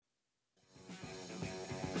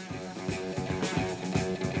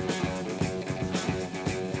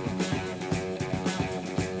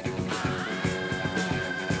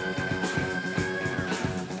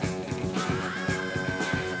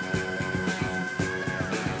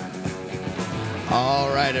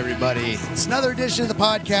All right, everybody. It's another edition of the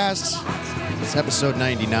podcast. It's episode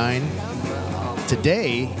 99.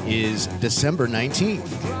 Today is December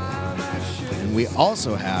 19th. And we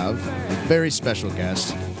also have a very special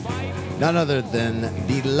guest, none other than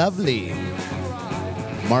the lovely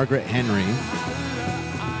Margaret Henry,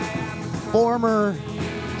 former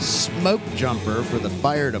smoke jumper for the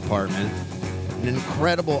fire department, an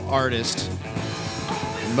incredible artist,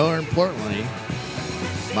 and more importantly,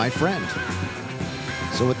 my friend.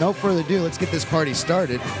 So with no further ado, let's get this party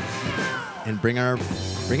started and bring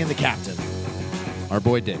in the captain, our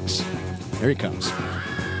boy Diggs. Here he comes.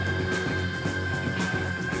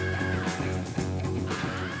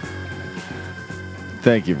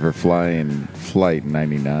 Thank you for flying Flight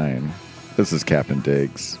 99. This is Captain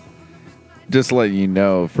Diggs. Just to let you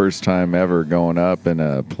know, first time ever going up in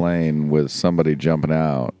a plane with somebody jumping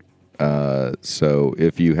out. So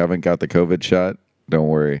if you haven't got the COVID shot, don't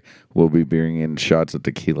worry. We'll be bringing shots of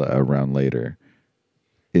tequila around later.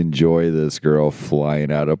 Enjoy this girl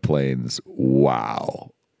flying out of planes.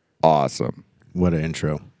 Wow. Awesome. What an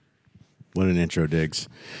intro. What an intro, Diggs.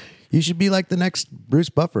 You should be like the next Bruce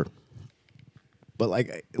Buffer. But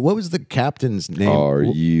like, what was the captain's name? Are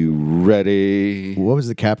you ready? What was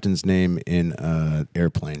the captain's name in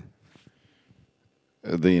Airplane?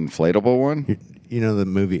 The inflatable one? You know the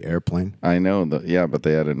movie Airplane? I know. But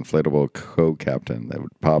they had an inflatable co-captain that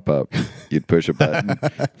would pop up. You'd push a button,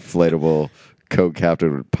 inflatable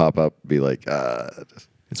co-captain would pop up, be like,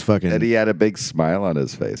 It's fucking... And he had a big smile on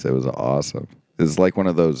his face. It was awesome. It was like one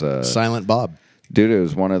of those... Silent Bob. Dude, it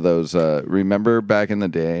was one of those... remember back in the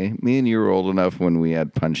day, me and you were old enough when we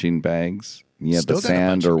had punching bags? You had Still the got a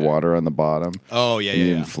sand or punching bag. water on the bottom. Oh, yeah, You'd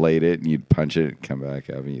yeah. inflate it, and you'd punch it, come back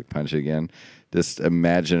up, and you'd punch it again. Just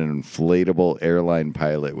imagine an inflatable airline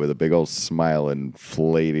pilot with a big old smile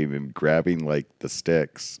inflating and grabbing like the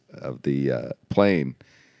sticks of the plane.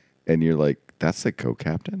 And you're like, that's the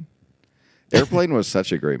co-captain? Airplane was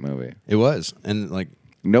such a great movie. It was. And like...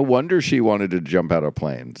 No wonder she wanted to jump out of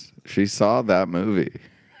planes. She saw that movie.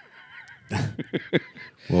 Well,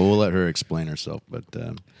 we'll let her explain herself. But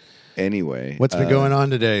Anyway. what's been going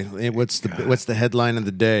on today? What's the headline of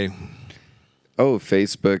the day? Oh,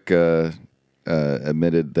 Facebook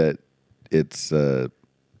admitted that its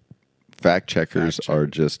fact checkers are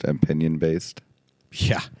just opinion based.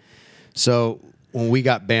 Yeah. So when we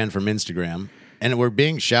got banned from Instagram, and we're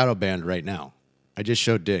being shadow banned right now, I just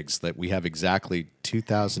showed Diggs that we have exactly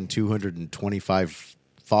 2,225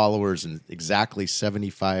 followers and exactly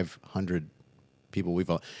 7,500 people we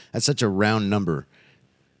follow. That's such a round number.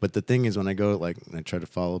 But the thing is, when I go and I try to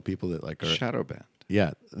follow people that are Shadow banned.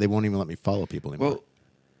 Yeah, they won't even let me follow people anymore. Well,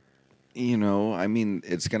 I mean,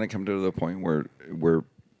 it's going to come to the point where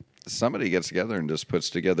somebody gets together and just puts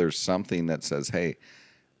together something that says, hey,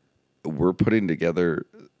 we're putting together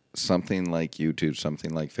something like YouTube,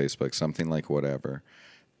 something like Facebook, something like whatever,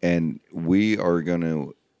 and we are going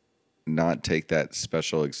to not take that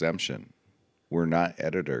special exemption. We're not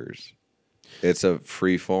editors. It's a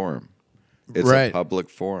free forum. It's Right. a public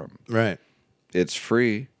forum. Right. It's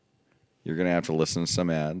free. You're going to have to listen to some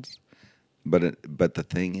ads. But the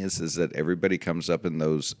thing is that everybody comes up in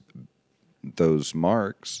those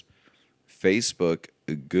marks. Facebook,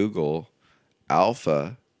 Google,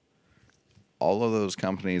 Alpha, all of those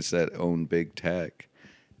companies that own big tech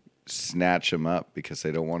snatch them up because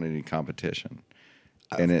they don't want any competition.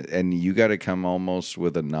 And you got to come almost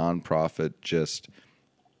with a nonprofit, just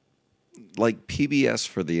like PBS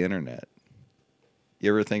for the internet.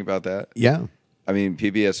 You ever think about that? Yeah. I mean,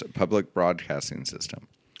 PBS, Public Broadcasting System.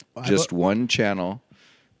 Just one channel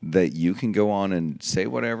that you can go on and say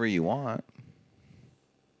whatever you want.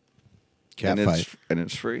 Cat and fight.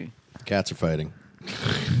 It's free. Cats are fighting.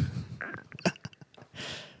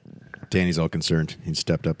 Danny's all concerned. He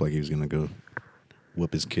stepped up like he was going to go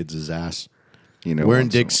whoop his kids' ass. We're in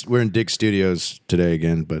Dick's Studios today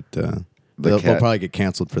again, but they'll probably get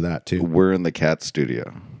canceled for that too. We're in the cat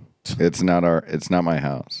studio. It's not my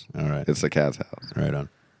house. All right. It's the cat's house. Right on.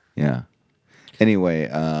 Yeah. Anyway,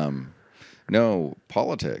 no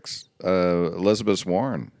politics. Elizabeth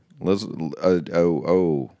Warren.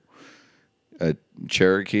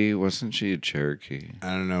 Cherokee. Wasn't she a Cherokee?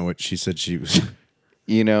 I don't know what she said she was.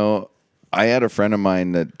 I had a friend of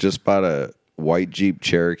mine that just bought a white Jeep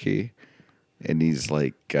Cherokee, and he's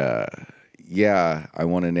like, yeah, I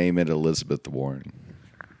want to name it Elizabeth Warren.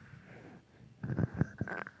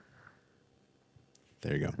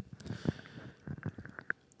 There you go.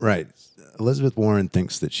 Right. Elizabeth Warren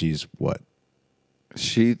thinks that she's what?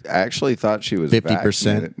 She actually thought she was 50%?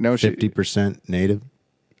 vaccinated. No, 50% native?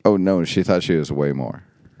 Oh, no, she thought she was way more.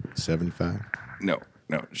 75? No.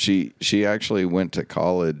 No, she actually went to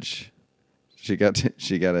college. She got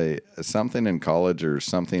a something in college or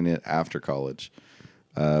something after college,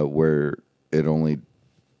 where it only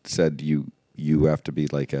said you have to be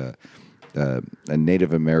like a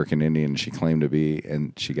Native American Indian. She claimed to be,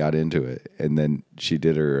 and she got into it, and then she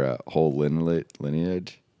did her whole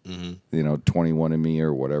lineage. Mm-hmm. 21andMe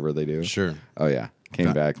or whatever they do. Sure. Oh yeah,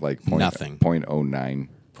 came back like nothing. 0.09.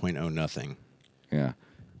 0.0 nothing. Yeah,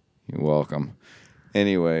 you're welcome.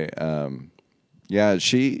 Anyway, yeah,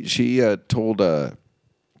 she told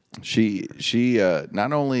she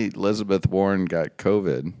not only Elizabeth Warren got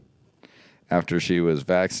COVID after she was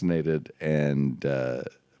vaccinated and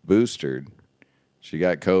boosted, she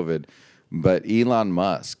got COVID, but Elon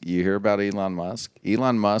Musk. You hear about Elon Musk?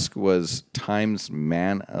 Elon Musk was Time's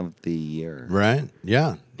Man of the Year. Right?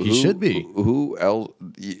 Yeah, he should be. Who else?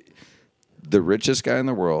 The richest guy in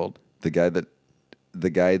the world, the guy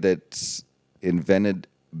that's invented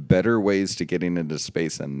better ways to getting into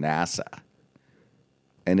space than NASA.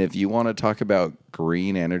 And if you want to talk about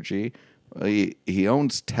green energy, he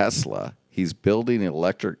owns Tesla. He's building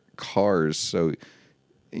electric cars, so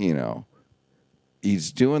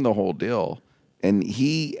he's doing the whole deal. And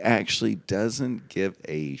he actually doesn't give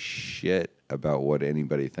a shit about what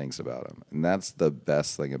anybody thinks about him. And that's the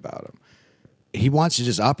best thing about him. He wants to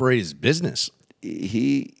just operate his business.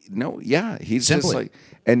 He's Simply. just like,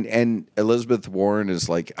 and Elizabeth Warren is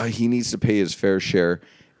like, he needs to pay his fair share.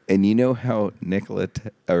 And you know how Nikola,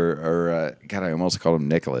 God, I almost called him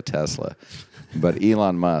Nikola Tesla, but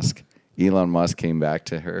Elon Musk came back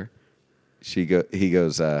to her. He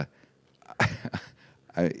goes,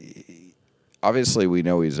 obviously we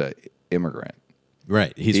know he's an immigrant.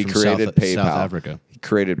 Right. He created PayPal. South Africa. He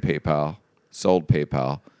created PayPal, sold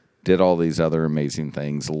PayPal, did all these other amazing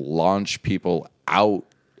things, launched people out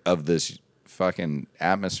of this fucking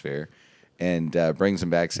atmosphere, and brings them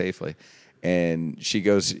back safely. And she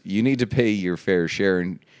goes, "You need to pay your fair share."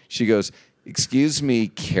 And she goes, "Excuse me,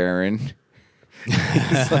 Karen."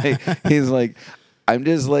 he's like, "I'm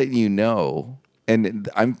just letting you know." And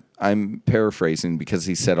I'm paraphrasing because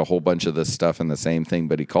he said a whole bunch of this stuff in the same thing,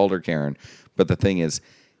 but he called her Karen. But the thing is,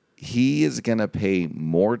 he is going to pay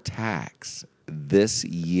more tax this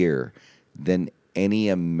year than any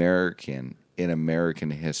American in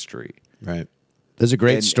American history. Right. There's a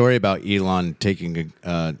great story about Elon taking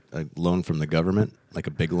a loan from the government, like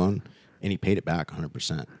a big loan, and he paid it back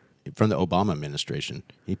 100% from the Obama administration.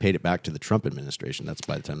 He paid it back to the Trump administration. That's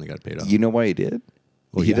by the time they got it paid off. You know why he did?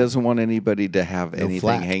 Well, he doesn't want anybody to have anything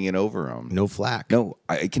flack. hanging over him. No flack. No,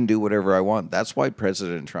 I can do whatever I want. That's why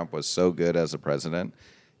President Trump was so good as a president,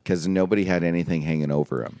 because nobody had anything hanging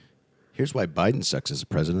over him. Here's why Biden sucks as a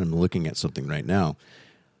president. I'm looking at something right now.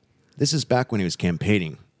 This is back when he was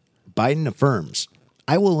campaigning. Biden affirms,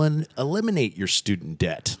 "I will eliminate your student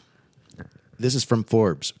debt." This is from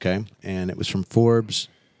Forbes, okay? And it was from Forbes,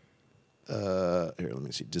 here, let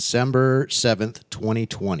me see, December 7th,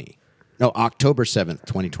 2020. No, October 7th,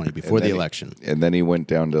 2020, before the election. And then he went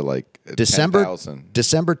down to like December 10,000.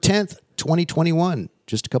 December 10th, 2021,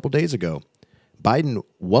 just a couple days ago. Biden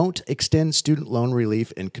won't extend student loan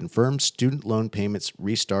relief and confirms student loan payments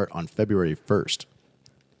restart on February 1st.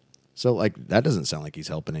 So, like, that doesn't sound like he's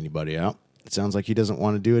helping anybody out. It sounds like he doesn't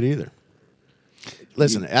want to do it either.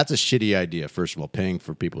 Listen, that's a shitty idea, first of all, paying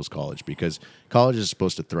for people's college, because college is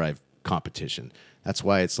supposed to thrive competition. That's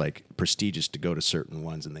why it's, like, prestigious to go to certain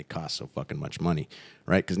ones, and they cost so fucking much money,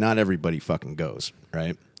 right? Because not everybody fucking goes,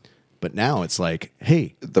 right? But now it's like,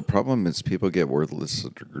 hey. The problem is people get worthless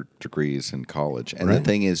degrees in college. And Right. the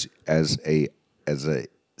thing is, as a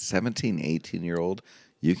 17, 18-year-old,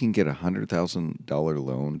 you can get a $100,000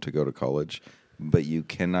 loan to go to college, but you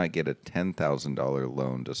cannot get a $10,000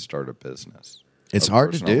 loan to start a business. It's A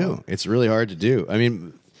hard to personal do. loan. It's really hard to do. I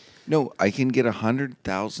mean, No, I can get a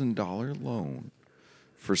 $100,000 loan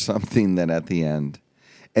for something that at the end.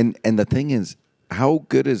 And the thing is, how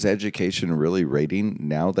good is education really rating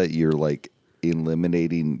now that you're like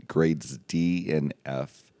eliminating grades D and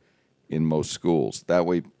F in most schools? That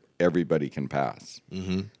way everybody can pass.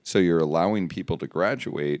 Mm-hmm. So you're allowing people to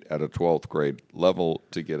graduate at a 12th grade level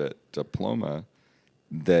to get a diploma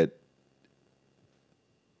that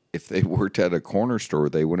if they worked at a corner store,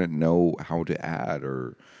 they wouldn't know how to add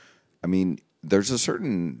or, I mean, there's a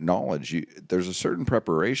certain knowledge, there's a certain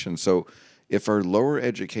preparation. So if our lower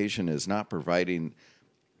education is not providing,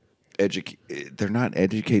 they're not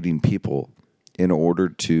educating people in order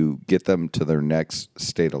to get them to their next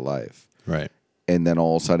state of life. right. And then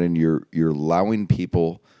all of a sudden you're allowing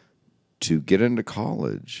people to get into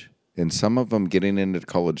college, and some of them getting into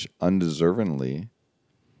college undeservingly,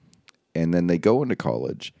 and then they go into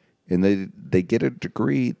college and they get a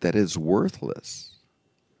degree that is worthless.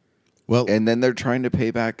 Well, And then they're trying to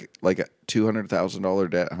pay back like a $200,000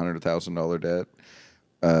 debt, $100,000 debt,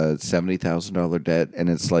 $70,000 debt, and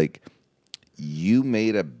it's like, you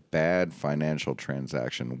made a bad financial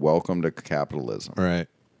transaction. Welcome to capitalism. right.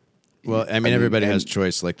 Well, I mean, everybody has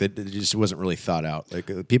choice. Like, it just wasn't really thought out.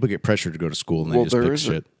 Like, people get pressured to go to school and they just pick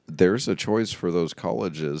shit. There's a choice for those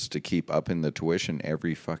colleges to keep upping the tuition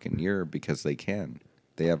every fucking year because they can.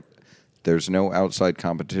 There's no outside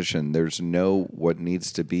competition. What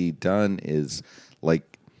needs to be done is,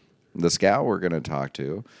 like, the scout we're going to talk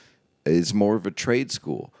to is more of a trade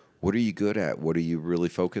school. What are you good at? What are you really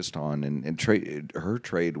focused on? And her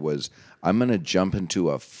trade was, I'm going to jump into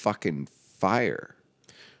a fucking fire.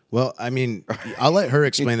 Well, I mean, I'll let her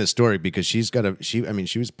explain the story because she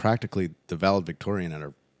was practically the valedictorian at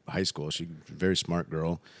her high school. She's a very smart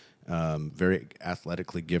girl, very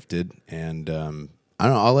athletically gifted, and I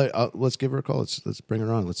don't know. Let's give her a call. Let's bring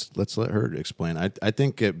her on. Let's let her explain. I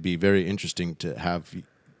think it'd be very interesting to have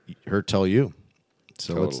her tell you.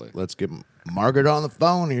 So Totally. let's get Margaret on the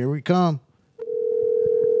phone. Here we come.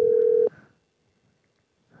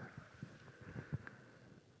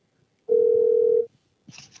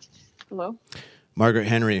 Hello. Margaret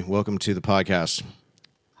Henry, welcome to the podcast.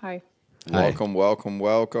 Hi. Hi.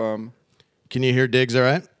 Welcome. Can you hear Diggs all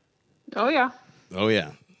right? Oh yeah. Oh,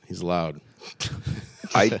 yeah. He's loud.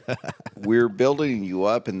 We're building you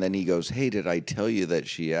up, and then he goes, "Hey, did I tell you that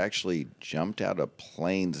she actually jumped out of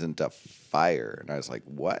planes into fire?" And I was like,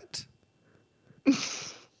 "What?"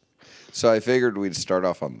 So I figured we'd start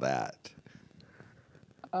off on that.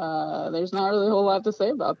 There's not really a whole lot to say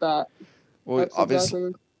about that. Well, That's obviously,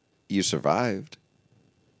 exactly- you survived.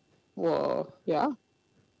 Well, yeah.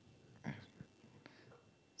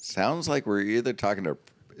 Sounds like we're either talking to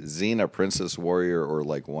Xena, Princess Warrior, or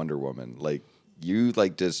like Wonder Woman. Like, you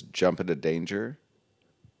like just jump into danger.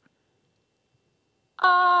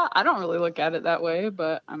 I don't really look at it that way,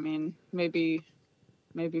 but I mean, maybe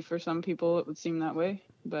for some people it would seem that way,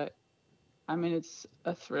 but I mean, it's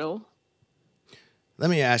a thrill. Let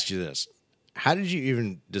me ask you this. How did you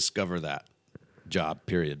even discover that job,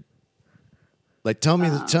 period? Like, tell me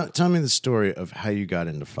the story of how you got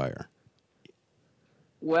into fire.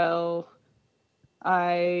 Well,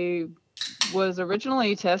 I was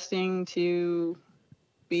originally testing to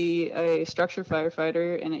be a structure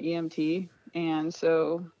firefighter and an EMT, and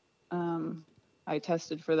so I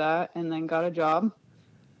tested for that and then got a job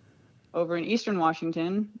over in Eastern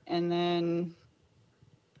Washington. And then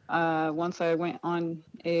once I went on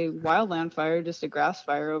a wildland fire, just a grass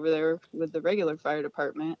fire over there with the regular fire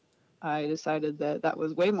department, I decided that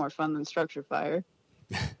was way more fun than structure fire.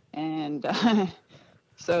 And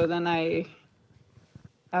so then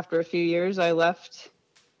after a few years, I left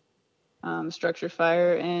structure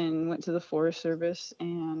fire and went to the Forest Service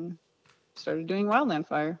and started doing wildland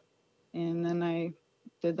fire. And then I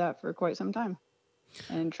did that for quite some time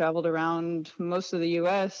and traveled around most of the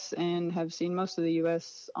U.S. and have seen most of the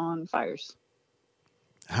U.S. on fires.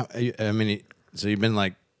 So you've been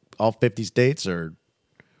like all 50 states or?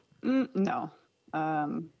 No.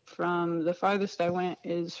 From the farthest I went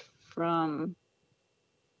is from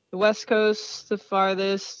the West Coast, the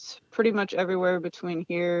farthest, pretty much everywhere between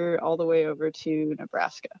here all the way over to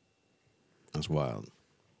Nebraska. That's wild.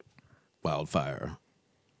 Wildfire.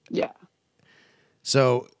 Yeah.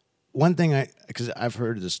 So one thing because I've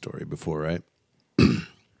heard this story before, right?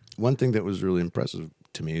 One thing that was really impressive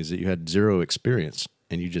to me is that you had zero experience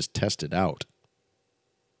and you just tested out.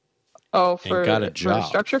 Oh, got a job. For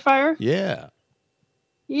structure fire? Yeah.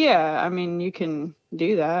 Yeah, I mean, you can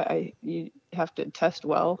do that. You have to test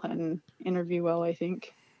well and interview well, I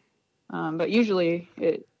think. But usually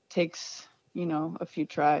it takes, a few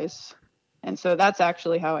tries. And so that's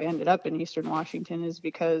actually how I ended up in Eastern Washington, is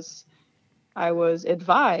because I was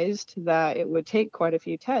advised that it would take quite a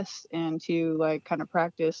few tests and to like kind of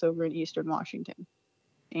practice over in Eastern Washington.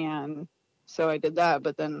 And so I did that,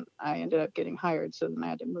 but then I ended up getting hired, so then I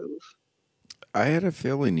had to move. I had a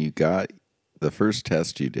feeling you got the first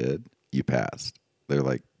test you did, you passed. They're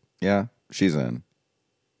like, yeah, she's in.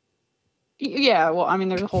 Yeah, well, I mean,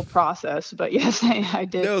 there's a whole process, but yes, I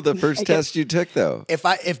did. No, the first test you took, though. If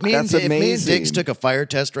me and That's amazing. Diggs took a fire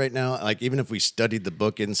test right now, like even if we studied the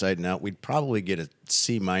book inside and out, we'd probably get a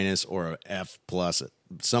C- or a F+,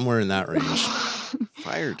 somewhere in that range.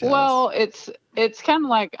 Fire test. Well, it's kind of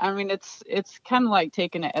like, I mean, it's kind of like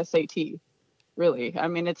taking an SAT, really. I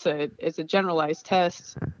mean, it's a generalized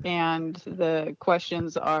test, and the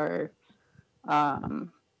questions are,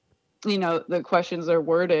 the questions are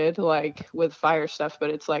worded like with fire stuff, but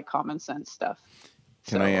it's like common sense stuff.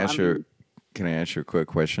 Can I ask you Can I ask you a quick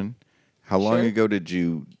question? How long Sure. ago did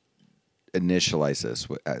you initialize this?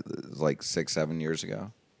 Like 6, 7 years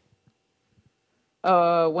ago?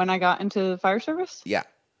 When I got into the fire service Yeah.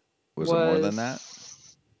 Was it more than that?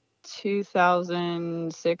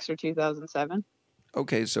 2006 or 2007.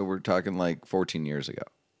 Okay, so we're talking like 14 years ago.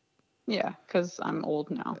 Yeah, because I'm old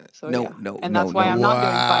now. So No, yeah. no, and no, that's why no. I'm not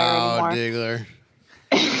doing fire Wow, anymore. Diggler.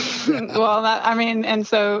 Well, and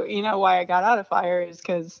so why I got out of fire is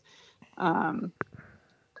because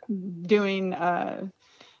doing the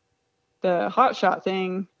hot shot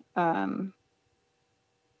thing,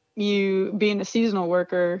 you being a seasonal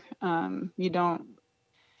worker, you don't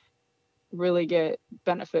really get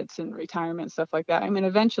benefits and retirement stuff like that. I mean,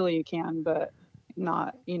 eventually you can, but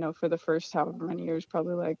not for the first however many years,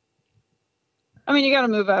 probably like. I mean, you got to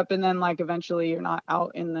move up, and then like eventually you're not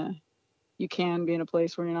out in the. You can be in a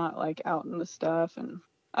place where you're not like out in the stuff, and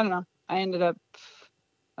I don't know. I ended up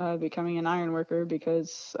becoming an iron worker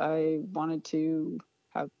because I wanted to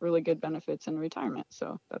have really good benefits in retirement.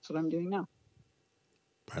 So that's what I'm doing now.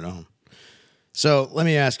 Right on. So let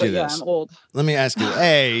me ask But you yeah, this. I'm old. Let me ask you.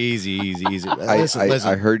 Hey, easy. Listen,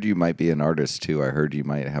 I heard you might be an artist too. I heard you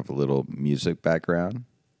might have a little music background.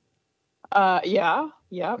 Yeah.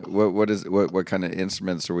 What kind of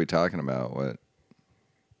instruments are we talking about?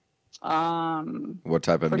 What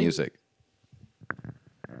type of music?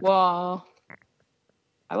 Well,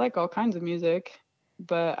 I like all kinds of music,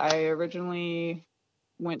 but I originally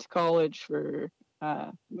went to college for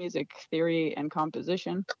music theory and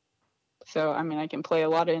composition. So, I mean, I can play a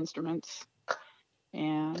lot of instruments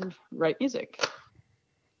and write music.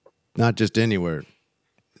 not just anywhere.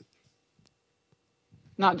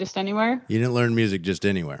 Not just anywhere. You didn't learn music just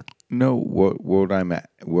anywhere. No, what I'm at,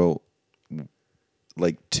 well,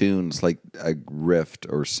 like tunes, like a riff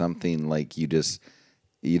or something, like you just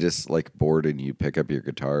like bored and you pick up your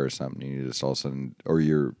guitar or something, and you just all of a sudden, or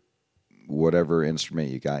your whatever instrument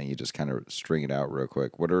you got, and you just kind of string it out real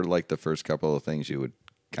quick. What are like the first couple of things you would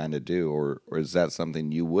kind of do, or is that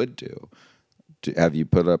something you would do? Have you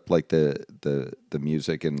put up like the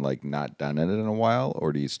music and like not done it in a while,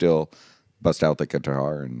 or do you still bust out the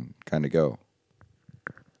guitar and kind of go?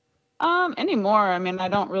 Anymore. I mean, I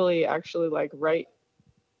don't really actually like write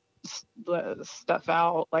the stuff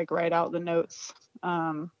out, like write out the notes,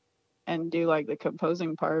 and do like the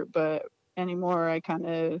composing part. But anymore, I kind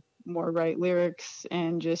of more write lyrics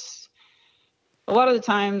and just a lot of the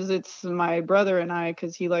times it's my brother and I,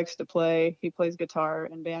 because he likes to play. He plays guitar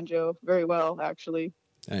and banjo very well, actually.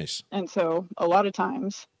 Nice. And so a lot of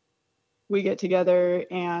times we get together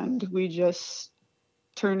and we just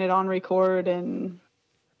turn it on record and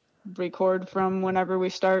record from whenever we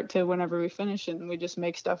start to whenever we finish, and we just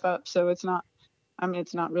make stuff up. So it's not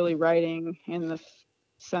really writing in the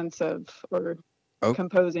sense of or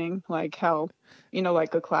composing like how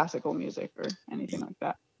like a classical music or anything like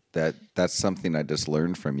that. That's something I just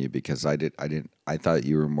learned from you, because I thought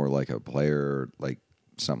you were more like a player or like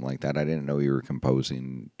something like that. I didn't know you were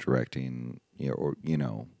composing, directing, or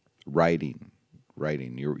writing.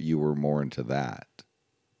 You were more into that.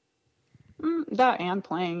 That and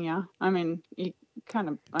playing, yeah. I mean, you kind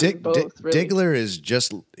of Both. Really. Diggler is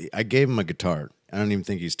just. I gave him a guitar. I don't even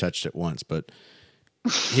think he's touched it once, but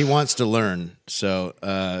he wants to learn. So,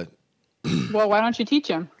 well, why don't you teach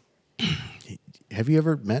him? Have you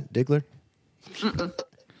ever met Diggler?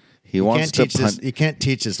 He wants to. You can't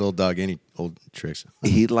teach this little dog any old tricks.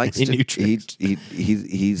 He likes Any to. new tricks.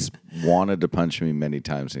 He's wanted to punch me many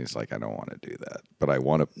times, and he's like, I don't want to do that, but I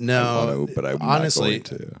want to. No, but I'm honestly, not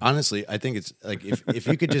going to. Honestly, I think it's like if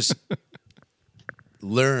you could just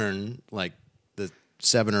learn like the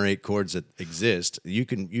 7 or 8 chords that exist, you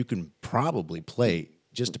can probably play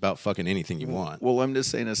just about fucking anything you want. Well, I'm just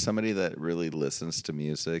saying, as somebody that really listens to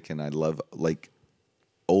music, and I love like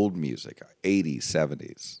old music, 80s,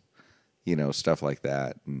 70s, stuff like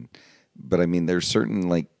that. But I mean, there's certain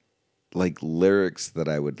like lyrics that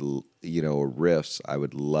I would, riffs I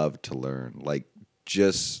would love to learn. Like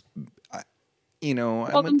just,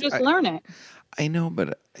 Well, then just learn it. I know,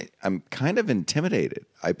 but I'm kind of intimidated.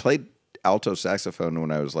 I played alto saxophone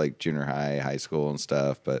when I was like junior high school and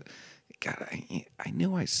stuff, but God, I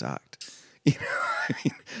knew I sucked.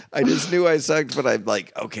 I just knew I sucked, but I'm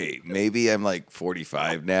like, okay, maybe I'm like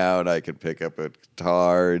 45 now and I could pick up a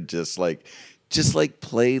guitar and just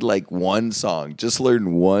play like one song, just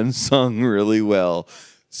learn one song really well.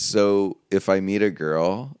 So if I meet a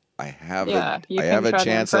girl, I have a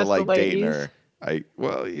chance at like dating her.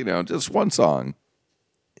 Just one song.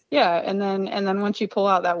 Yeah, and then once you pull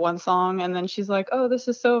out that one song, and then she's like, "Oh, this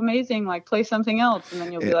is so amazing! Like, play something else." And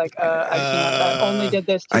then you'll be like, "I can't. I only did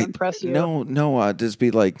this to impress you." No, I'd just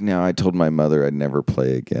be like, no, I told my mother I'd never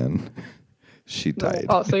play again. She died.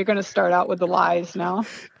 Oh, so you're gonna start out with the lies now?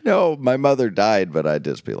 No, my mother died, but I'd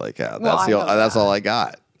just be like, yeah, Well, that's all I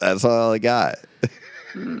got. That's all I got.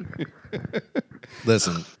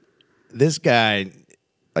 Listen, this guy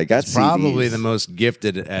I got is probably CDs. the most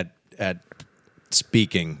gifted at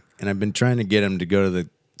speaking, and I've been trying to get him to go to the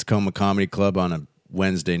Tacoma Comedy Club on a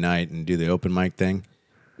Wednesday night and do the open mic thing.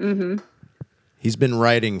 Mm-hmm. He's been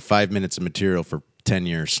writing 5 minutes of material for 10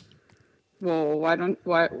 years. Well, why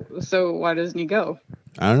doesn't he go?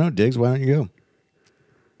 I don't know, Diggs. Why don't you go?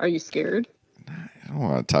 Are you scared? I don't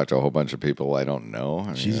want to talk to a whole bunch of people I don't know. I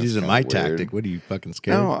mean, She's that's using kinda my weird. tactic. What are you fucking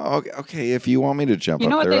scared? No, okay. If you want me to jump You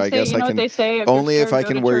know up what there, they I say- guess you I know what can. they say, if you're Only if scared, I go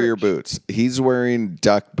can to wear your church. boots. He's wearing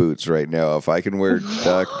duck boots right now. If I can wear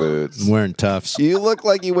duck boots, I'm wearing tufts. you look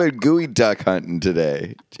like you went gooey duck hunting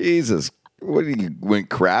today. Jesus, what you went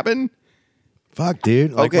crabbing? Fuck,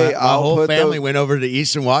 dude. Like Okay, my I'll whole put family those- went over to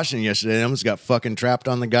Eastern Washington yesterday and almost got fucking trapped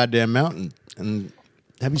on the goddamn mountain. And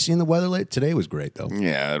have you seen the weather late? Today was great, though.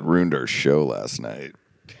 Yeah, it ruined our show last night.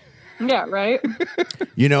 Yeah, right.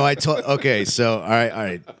 You know, I told. Okay, so all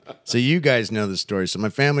right. So you guys know the story. So my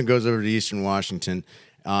family goes over to Eastern Washington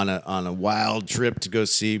on a wild trip to go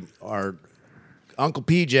see our Uncle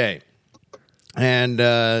PJ, and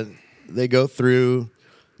they go through.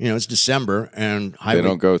 You know, it's December, and They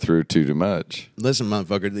don't go through too much. Listen,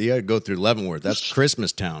 motherfucker, you got to go through Leavenworth. That's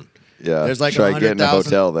Christmas town. Yeah, There's like try getting a 100,000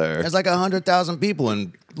 hotel there. There's like 100,000 people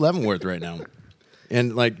in Leavenworth right now.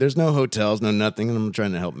 And like, there's no hotels, no nothing. And I'm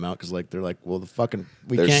trying to help them out because like they're like, well,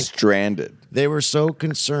 we They're can't. stranded. They were so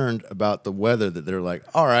concerned about the weather that they're like,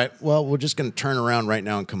 all right, well, we're just going to turn around right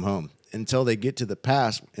now and come home until they get to the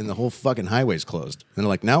pass and the whole fucking highway's closed. And they're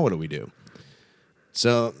like, now what do we do?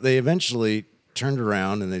 So they eventually turned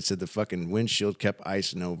around and they said the fucking windshield kept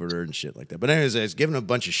icing over her and shit like that. But anyways, I was giving them a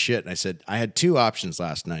bunch of shit. And I said, I had two options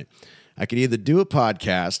last night. I could either do a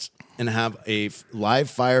podcast and have a live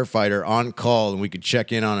firefighter on call and we could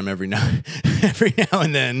check in on him every now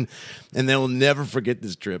and then we'll never forget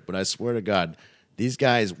this trip. But I swear to God, these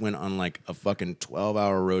guys went on like a fucking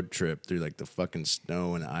 12-hour road trip through like the fucking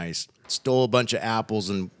snow and ice, stole a bunch of apples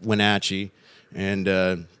in Wenatchee,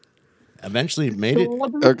 and eventually made it.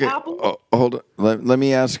 Okay, hold on. Let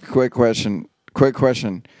me ask a quick question.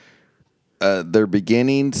 Their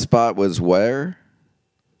beginning spot was where?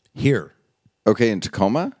 Here, Okay, in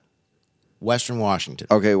Tacoma? Western Washington.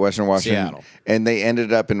 Okay, Western Washington. Seattle. And they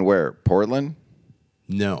ended up in where? Portland?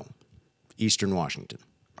 No, Eastern Washington.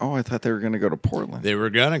 Oh, I thought they were going to go to Portland. They were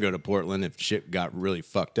gonna go to Portland if shit got really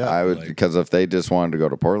fucked up. I would, Like, because if they just wanted to go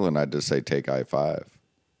to Portland, I'd just say take I-5.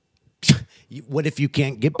 what if you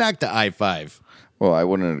can't get back to I-5? Well, I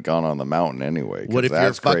wouldn't have gone on the mountain anyway. 'cause What if you're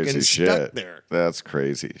that's fucking crazy stuck shit. there? That's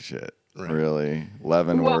crazy shit. Right. Really,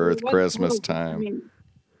 Leavenworth, Well, Christmas well, time. I mean,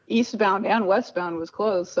 eastbound and westbound was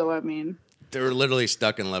closed, so I mean, They were literally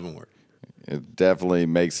stuck in Leavenworth. It definitely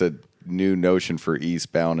makes a new notion for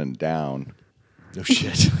eastbound and down. No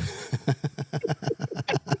shit.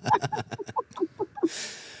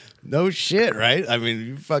 No shit, right? I mean,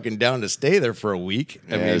 you're fucking down to stay there for a week.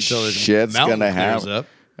 I mean, Yeah, until the shit's mountain gonna clears happen. up.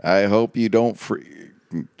 I hope you don't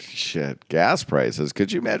shit, gas prices.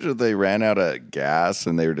 Could you imagine if they ran out of gas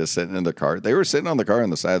and they were just sitting in the car? They were sitting on the car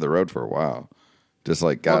on the side of the road for a while. Just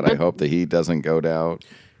like, God, I hope the heat doesn't go down.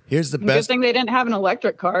 Here's the good best. thing they didn't have an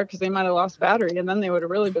electric car because they might have lost battery, and then they would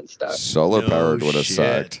have really been stuck. Solar powered No would have shit.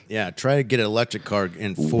 sucked. Yeah, try to get an electric car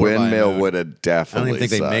in 4x Windmill mode. would have I don't definitely even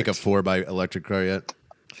think they make a sucked. 4x electric car yet.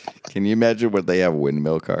 Can you imagine what they have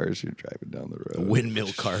windmill cars? You're driving down the road.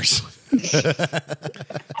 Windmill cars.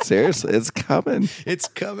 Seriously, it's coming. It's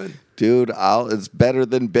coming. Dude, it's better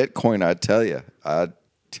than Bitcoin, I tell you.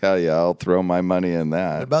 I'll throw my money in What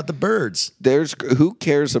that. about the birds? Who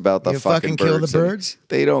cares about the You fucking fucking kill the birds? birds?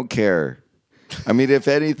 They don't care. I mean, if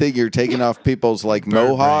anything, you're taking off people's like Bird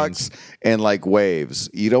mohawks and like waves.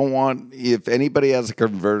 You don't want, if anybody has a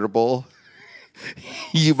convertible,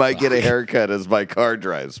 you might get a haircut as my car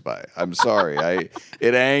drives by. I'm sorry.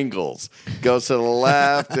 It angles. Goes to the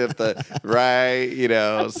left, if the right,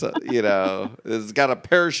 it's got a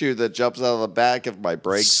parachute that jumps out of the back if my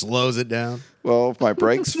brakes. Slows it down. Well, if my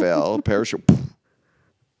brakes fail, parachute.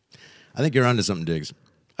 I think you're onto something, Diggs.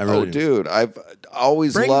 I Oh, really do. dude, I've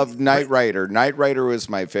always Bring- loved Knight Rider. Knight Rider was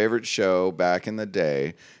my favorite show back in the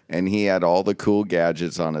day, and he had all the cool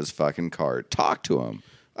gadgets on his fucking car. Talk to him.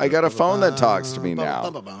 I got a phone that talks to me now.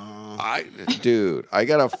 I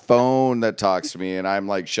got a phone that talks to me, and I'm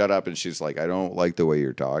like, shut up, and she's like, I don't like the way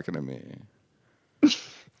you're talking to me.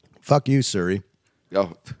 Fuck you, Siri.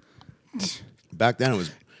 Oh, Back then,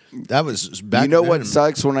 that was back you know then. what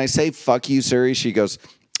sucks? When I say "fuck you, Siri," she goes,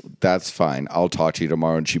 "That's fine. I'll talk to you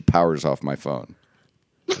tomorrow," and she powers off my phone.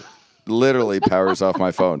 Literally powers off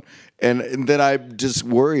my phone, and then I'm just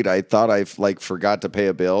worried. I thought I forgot to pay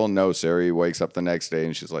a bill. No, Siri wakes up the next day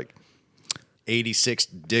and she's like, 86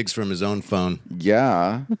 digs from his own phone.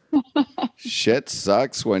 "Yeah, shit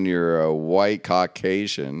sucks when you're a white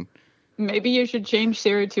Caucasian." Maybe you should change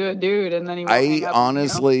Siri to a dude, and then he won't hang I up with you.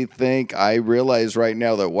 honestly think I realize right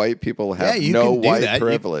now that white people have you no can do white that.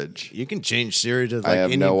 privilege. You can change Siri to I like have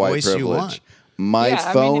any no white voice privilege. you want. My Yeah, I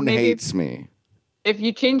mean, phone maybe- hates me. If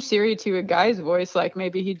you change Siri to a guy's voice, like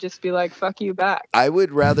maybe he'd just be like, "Fuck you back." I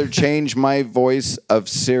would rather change my voice of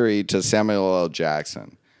Siri to Samuel L.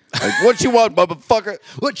 Jackson. Like, what you want, motherfucker?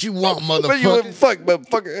 What you want, What you want, motherfucker? fuck,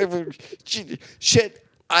 motherfucker? Shit.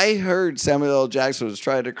 I heard Samuel L. Jackson was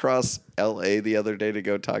trying to cross L.A. the other day to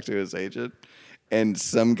go talk to his agent, and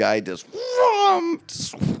some guy just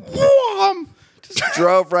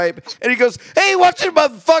drove right, and he goes, "Hey, watch it,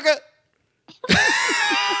 motherfucker!"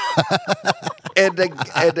 and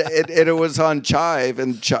it was on Chive,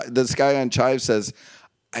 and this guy on Chive says,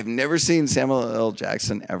 "I've never seen Samuel L.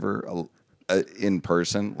 Jackson ever in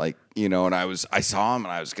person, like, you know." And I saw him,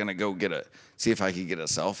 and I was gonna go see if I could get a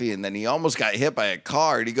selfie, and then he almost got hit by a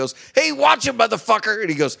car, and he goes, "Hey, watch it, motherfucker!" And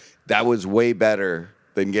he goes, "That was way better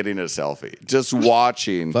than getting a selfie. Just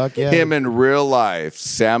watching Fuck yeah. him in real life,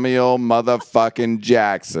 Samuel motherfucking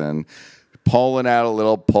Jackson, pulling out a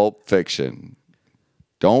little Pulp Fiction.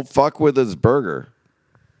 Don't fuck with his burger.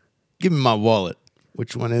 Give me my wallet.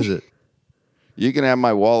 Which one is it? You can have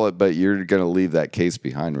my wallet, but you're going to leave that case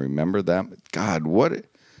behind. Remember that? God, what?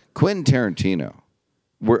 Quentin Tarantino.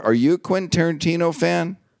 Are you a Quentin Tarantino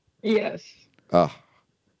fan? Yes. Oh,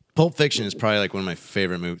 Pulp Fiction is probably like one of my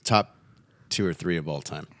favorite movies, top 2 or 3 of all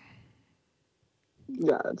time.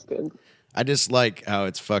 Yeah, that's good. I just like how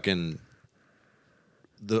it's fucking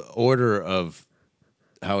the order of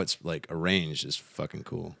how it's like arranged is fucking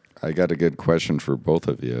cool. I got a good question for both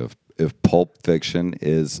of you. If Pulp Fiction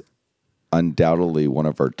is undoubtedly one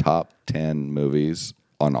of our top 10 movies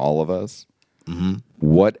on all of us,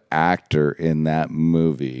 what actor in that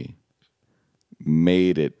movie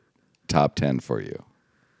made it top 10 for you?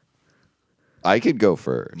 I could go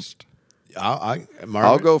first.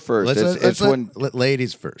 I'll go first. Let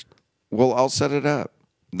ladies first. Well, I'll set it up.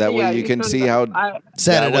 That Yeah, way you can should see have- how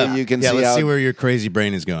Set that it way up. you can yeah, see let's how see where your crazy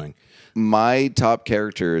brain is going. my top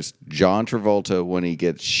character is John Travolta when he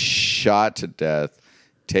gets shot to death,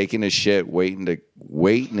 taking a shit, waiting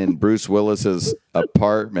in Bruce Willis's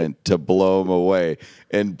apartment to blow him away.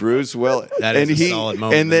 And Bruce Willis, That is and a solid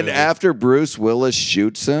moment in and the then movie. after Bruce Willis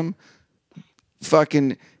shoots him,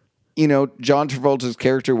 fucking, John Travolta's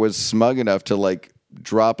character was smug enough to like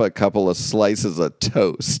drop a couple of slices of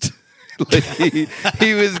toast. Like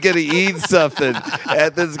he was gonna eat something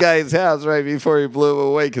at this guy's house right before he blew him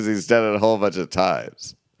away because he's done it a whole bunch of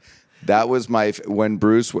times. That was when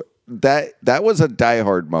Bruce that was a Die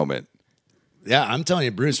Hard moment. Yeah, I'm telling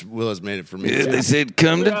you, Bruce Willis made it for me. They said,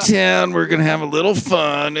 "Come to town. We're gonna have a little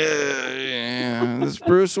fun." It's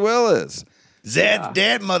Bruce Willis. Zed's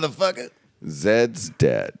dead, motherfucker. Zed's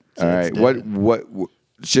dead. All right. Zed's What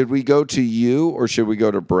should we go to you or should we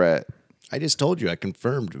go to Brett? I just told you. I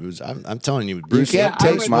confirmed. It was. I'm telling you, Bruce. can't I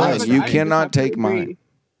take would- mine. I would- You I would just cannot have to take agree. mine.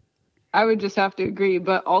 I would just have to agree,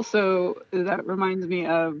 but also that reminds me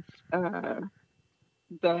of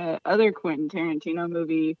the other Quentin Tarantino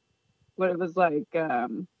movie. What it was like,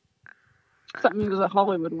 something. It was a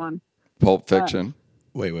Hollywood one. Pulp Fiction.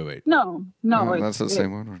 Wait. No, Oh, it's- that's the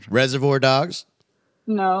same one. Reservoir Dogs.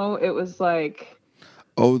 No, it was like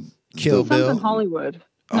Oh, Kill something Bill. Hollywood.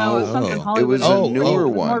 No, it was something Oh. Hollywood. It was a It newer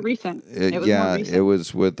was one. More recent. It was yeah, more recent. it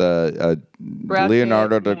was with Brad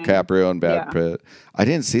Leonardo Pitt and- DiCaprio and Brad yeah. Pitt. I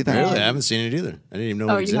didn't see that. Really, I haven't seen it either. I didn't even know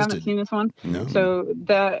Oh, it you haven't existed. seen this one? No. So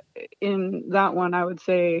that in that one, I would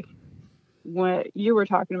say what you were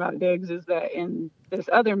talking about, Diggs, is that in this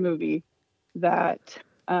other movie that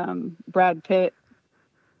Brad Pitt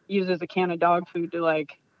uses a can of dog food to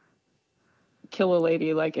like kill a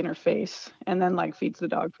lady like in her face and then like feeds the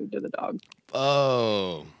dog food to the dog.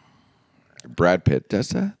 Oh, Brad Pitt does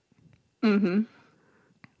that? Mm-hmm.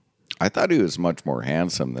 I thought he was much more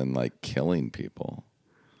handsome than like killing people.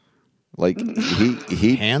 Like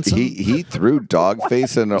he Handsome? he threw dog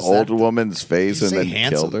face in an Was old that- woman's face Did and you then say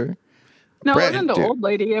handsome? killed her. No, Brad, it wasn't dude. an old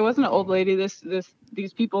lady. It wasn't an old lady.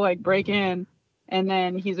 These people like break in and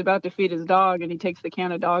then he's about to feed his dog and he takes the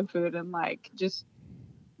can of dog food and like just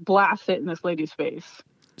blasts it in this lady's face.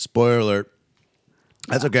 spoiler alert.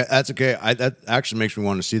 That's okay. That's okay. That actually makes me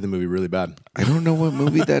want to see the movie really bad. I don't know what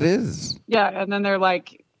movie that is. Yeah, and then they're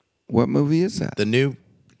like, What movie is that? The new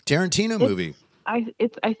Tarantino movie. I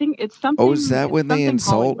think it's something. Oh, is that it's when they something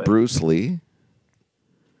insult Hollywood. Bruce Lee?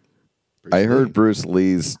 I heard Bruce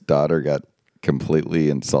Lee's daughter got completely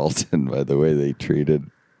insulted by the way they treated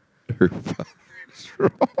her father's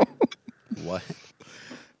role. What?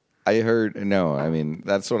 I heard, no, I mean,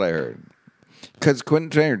 that's what I heard. Because Quentin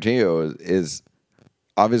Tarantino is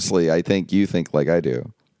obviously, I think you think like I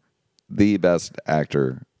do, the best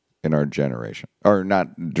actor in our generation. Or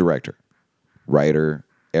not director, writer,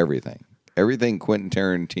 everything. Everything Quentin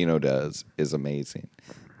Tarantino does is amazing.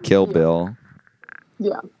 Kill Bill.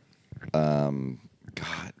 Yeah.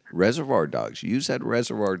 God, Reservoir Dogs. You said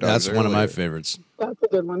Reservoir Dogs. That's one of my earlier. favorites. That's a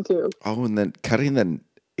good one too. Oh, and then cutting the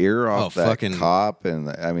ear off that fucking- cop, and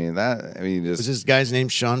just Was this guy's name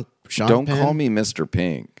Sean don't Penn? call me Mr.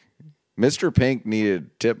 Pink. Mr. Pink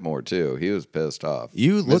needed tip more too. He was pissed off.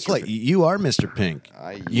 You look Mr. like you are Mr. Pink.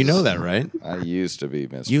 You know that, right? I used to be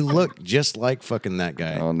Mr. You look just like fucking that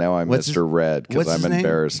guy. Oh, now I'm What's Mr. Red because what's I'm his name?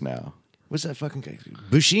 embarrassed now. What's that fucking guy?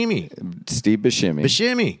 Buscemi. Steve Buscemi.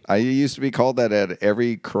 Buscemi. I used to be called that at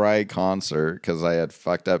every Cry concert because I had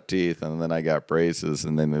fucked up teeth, and then I got braces,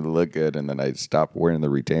 and then they look good, and then I stopped wearing the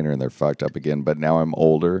retainer, and they're fucked up again. But now I'm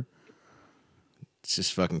older. It's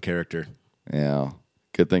just fucking character. Yeah.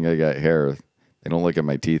 Good thing I got hair. They don't look at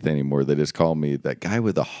my teeth anymore. They just call me that guy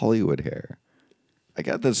with the Hollywood hair. I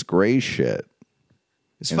got this gray shit.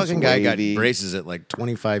 This And it's fucking guy got wavy. braces at like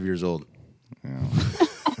 25 years old.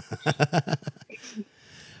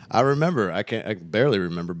 I remember. I barely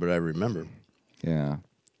remember, but I remember. Yeah.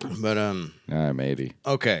 But Now I'm 80.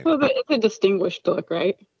 okay. Well, it's a distinguished look,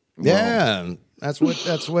 right? Yeah, that's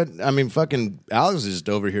what I mean. Fucking Alex is just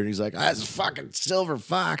over here, and he's like, "That's a fucking silver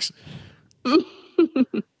fox."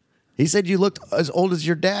 He said you looked as old as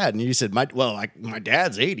your dad, and you said, "My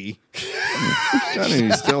dad's 80." And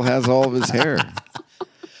he still has all of his hair.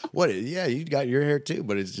 What? Yeah, you got your hair too,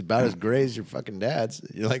 but it's about as gray as your fucking dad's.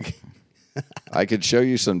 You're like, I could show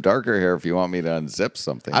you some darker hair if you want me to unzip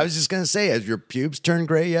something. I was just gonna say, has your pubes turned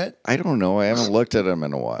gray yet? I don't know. I haven't looked at them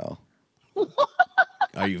in a while.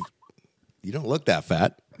 Are you? You don't look that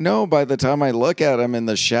fat. No, by the time I look at them in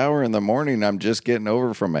the shower in the morning, I'm just getting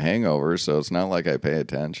over from a hangover, so it's not like I pay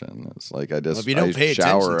attention. It's like I just Well, if you don't I pay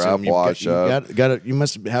shower attention to up, them, wash up. You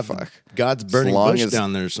must have God's burning As long bush as-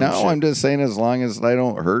 down there. Or some No, shit. I'm just saying as long as I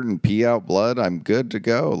don't hurt and pee out blood, I'm good to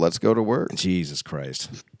go. Let's go to work. Jesus Christ.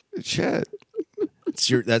 Shit.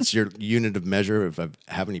 That's your unit of measure if I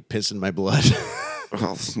have any piss in my blood.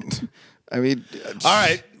 Well, I mean, All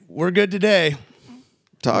right, we're good today.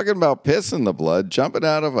 talking about piss in the blood, jumping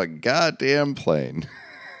out of a goddamn plane.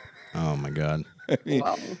 Oh my God.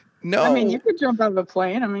 Well, No, I mean, you could jump out of a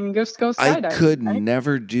plane. I mean, just go I skydiving. could right?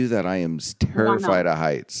 never do that. I am terrified of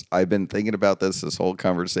heights. I've been thinking about this whole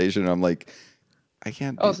conversation. I'm like, I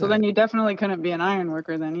can't do Oh, so that. then you definitely couldn't be an iron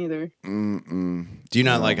worker then either. Mm-mm. Do you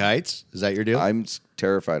not like heights? Is that your deal? I'm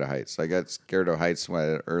terrified of heights. I got scared of heights at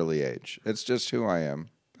an early age. It's just who I am.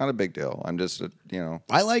 Not a big deal. I'm just,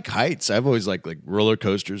 I like heights. I've always liked like roller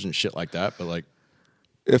coasters and shit like that. But like,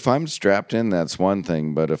 if I'm strapped in, that's one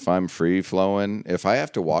thing. But if I'm free flowing, if I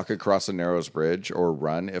have to walk across a Narrows Bridge or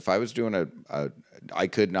run, if I was doing I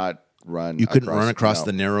could not run. you couldn't run across no.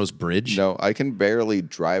 the Narrows Bridge. No, I can barely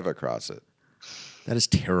drive across it. That is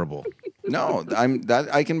terrible. No,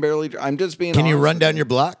 I can barely. I'm just being. Can you honest run with down your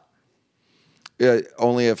block?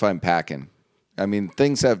 Only if I'm packing. I mean,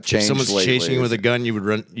 things have If changed. someone's lately. chasing you with a gun, you would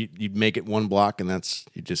run. You'd make it one block, and that's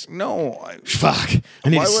you just. No, Fuck. I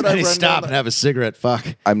need Why to, would I I need to run stop down and have a cigarette. Fuck.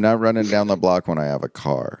 I'm not running down the block when I have a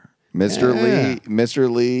car. Mr. Yeah. Mr.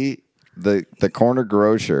 Lee, the corner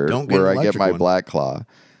grocer Don't get where an I get my electric one. Black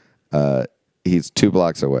Claw, he's 2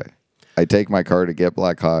 blocks away. I take my car to get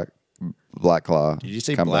Black Claw. Did you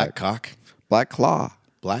say come black back. cock? Black Claw.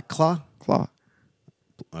 Black claw? Claw.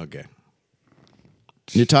 Okay.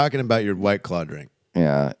 You're talking about your White Claw drink.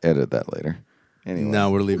 Yeah, edit that later. Anyway.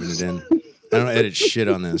 No, we're leaving it in. I don't edit shit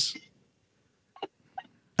on this.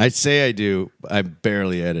 I say I do. I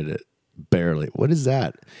barely edit it. Barely. What is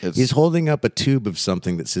that? He's holding up a tube of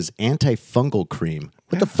something that says antifungal cream.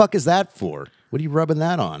 What the fuck is that for? What are you rubbing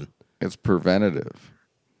that on? It's preventative.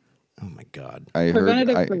 Oh my God. I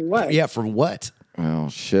Preventative heard. for what? Yeah, for what? Well,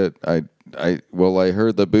 shit. I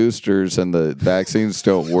heard the boosters and the vaccines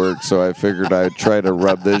don't work, so I figured I'd try to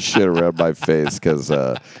rub this shit around my face because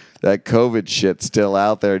that COVID shit's still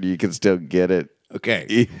out there and you can still get it.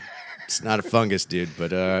 Okay. It's not a fungus, dude, but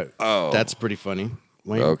that's pretty funny.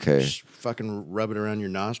 Why don't you Okay. just fucking rub it around your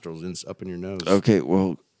nostrils and up in your nose. Okay,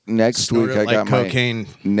 well, next Snort week it I like got cocaine.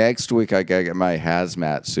 next week I got my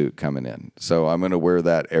hazmat suit coming in, so I'm gonna wear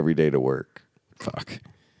that every day to work. Fuck.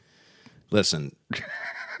 Listen.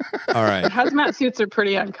 All right. Hazmat suits are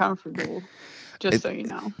pretty uncomfortable, just so you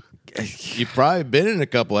know. You've probably been in a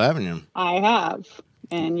couple, haven't you? I have.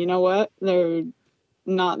 And you know what? They're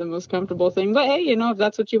not the most comfortable thing. But hey, if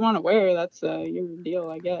that's what you want to wear, that's your deal,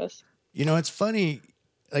 I guess. It's funny.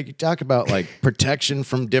 Like you talk about like protection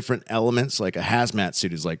from different elements. Like a hazmat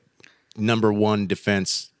suit is like number one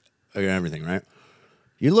defense of everything, right?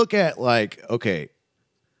 You look at like, okay,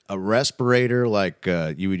 a respirator like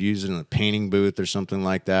you would use in a painting booth or something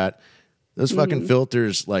like that. Those fucking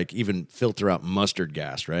filters like even filter out mustard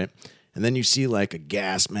gas, right? And then you see like a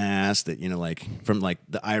gas mask that, like from like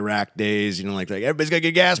the Iraq days, like everybody's got to get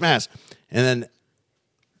a gas mask. And then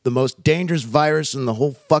the most dangerous virus in the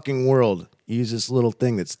whole fucking world, you use this little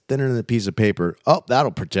thing that's thinner than a piece of paper. Oh,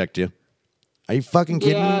 that'll protect you. Are you fucking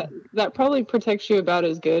kidding me? That probably protects you about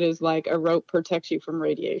as good as like a rope protects you from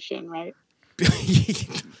radiation, right? The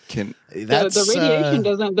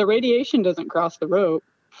radiation doesn't cross the rope.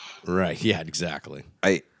 Right. Yeah, exactly.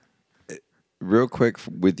 Real quick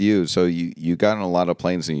with you, so you got in a lot of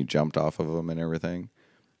planes and you jumped off of them and everything.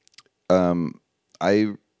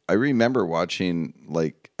 I remember watching,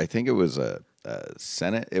 like, I think it was a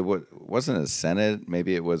Senate. It wasn't a Senate.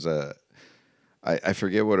 Maybe it was I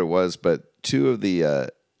forget what it was, but two of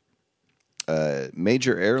the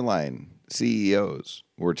major airline CEOs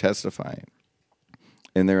were testifying.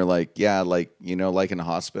 And they're like, yeah, like, like in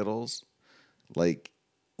hospitals, like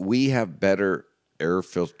we have better air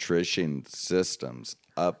filtration systems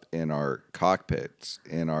up in our cockpits,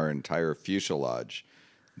 in our entire fuselage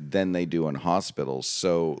than they do in hospitals.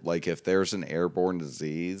 So like if there's an airborne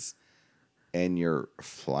disease and you're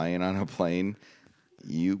flying on a plane,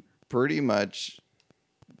 you pretty much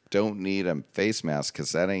don't need a face mask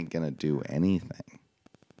because that ain't going to do anything.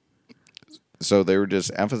 So they were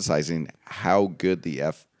just emphasizing how good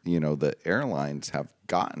the airlines have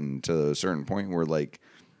gotten to a certain point where like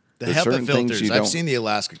the HEPA filters. I've seen the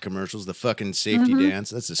Alaska commercials, the fucking safety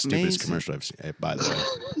dance. That's the stupidest commercial I've seen, by the way.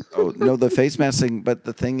 Oh, no, the face mask thing. But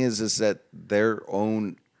the thing is that their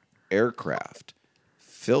own aircraft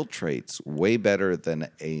filtrates way better than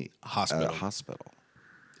a hospital.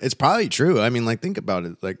 It's probably true. I mean, like, think about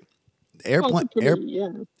it. Like,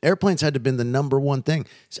 airplanes had to have been the number one thing.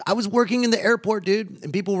 So I was working in the airport, dude,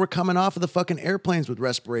 and people were coming off of the fucking airplanes with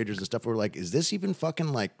respirators and stuff. We're like, is this even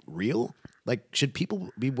fucking like real? Like, should people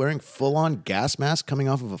be wearing full on gas masks coming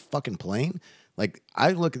off of a fucking plane? Like,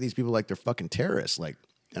 I look at these people like they're fucking terrorists. Like,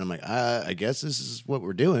 and I'm like, I guess this is what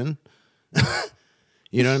we're doing.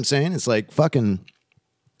 You know what I'm saying? It's like fucking.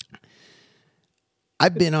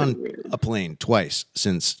 I've been on a plane twice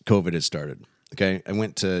since COVID has started. Okay, I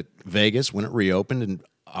went to Vegas when it reopened, and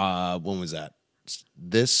when was that?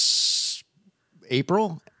 This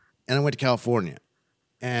April, and I went to California,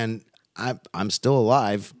 and I'm still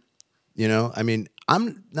alive. I mean,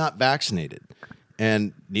 I'm not vaccinated,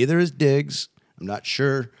 and neither is Diggs. I'm not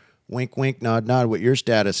sure. Wink, wink, nod, nod. What your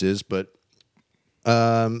status is, but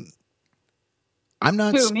I'm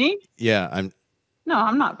not. Who, me? Yeah, No,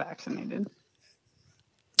 I'm not vaccinated.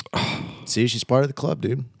 See, she's part of the club,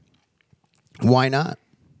 dude. Why not?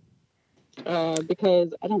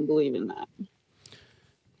 Because I don't believe in that.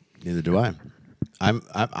 Neither do I.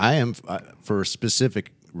 I am for a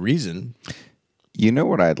specific reason. You know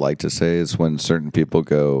what I'd like to say is when certain people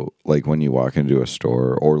go, like when you walk into a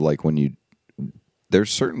store or like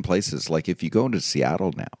there's certain places, like if you go into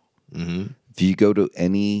Seattle now, if you go to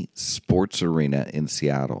any sports arena in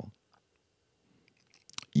Seattle,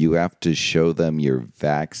 you have to show them your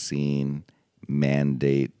vaccine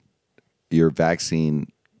mandate, your vaccine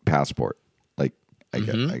passport. Like I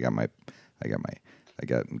got my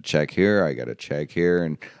check here. I got a check here,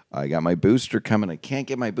 and I got my booster coming. I can't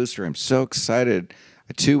get my booster. I'm so excited.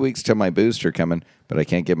 2 weeks till my booster coming, but I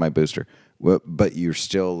can't get my booster. Well, but you're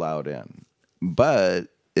still allowed in. But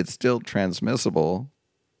it's still transmissible,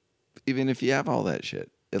 even if you have all that shit.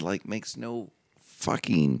 It like makes no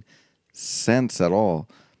fucking sense at all.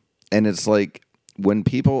 And it's like when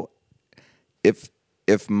people, if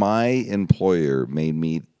my employer made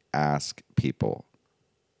me ask people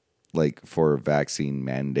like for a vaccine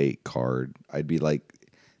mandate card, I'd be like,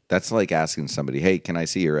 that's like asking somebody, hey, can I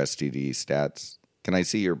see your STD stats? Can I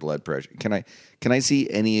see your blood pressure? Can I see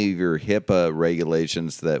any of your HIPAA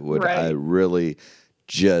regulations that would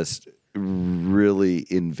really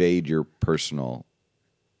invade your personal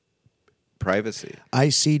privacy? I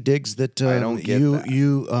see, Diggs, that I don't get that.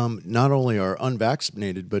 You not only are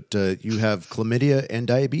unvaccinated, but you have chlamydia and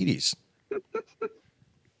diabetes.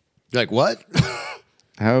 Like what?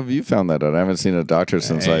 How have you found that out? I haven't seen a doctor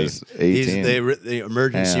since I was 18. The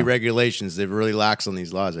emergency Yeah. regulations, they're really lax on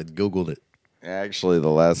these laws. I Googled it. Actually, the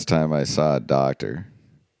last time I saw a doctor.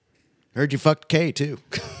 Heard you fucked Kay, too.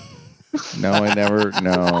 No, I never.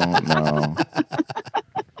 No.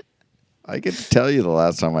 I could tell you the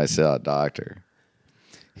last time I saw a doctor.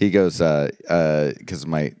 He goes, because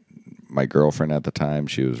my girlfriend at the time,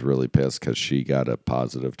 she was really pissed because she got a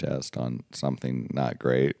positive test on something not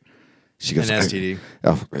great. She goes, An STD.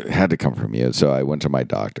 Oh, it had to come from you. So I went to my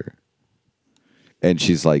doctor. And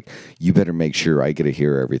she's like, you better make sure I get to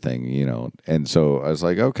hear everything, you know. And so I was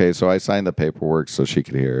like, okay. So I signed the paperwork so she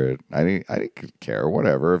could hear it. I didn't care,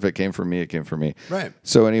 whatever. If it came from me, it came from me. Right.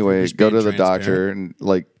 So anyway, Just go being to the doctor, transparent. and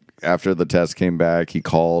like after the test came back, he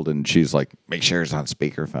called and she's like, make sure it's on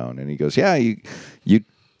speakerphone. And he goes, yeah, you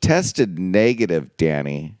tested negative,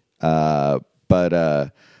 Danny.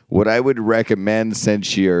 But what I would recommend,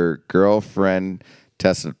 since your girlfriend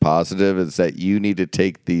tested positive, is that you need to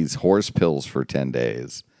take these horse pills for 10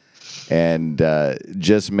 days and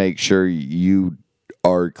just make sure you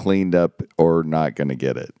are cleaned up or not going to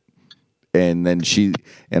get it. And then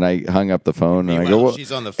I hung up the phone and I go, Meanwhile, well,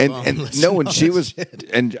 she's on the phone and listening no, to and all she this was, shit.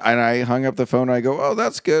 and I hung up the phone and I go, oh,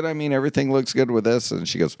 that's good. I mean, everything looks good with this. And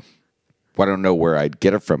she goes, well, I don't know where I'd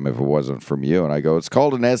get it from if it wasn't from you. And I go, it's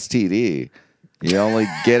called an STD. You only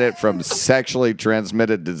get it from sexually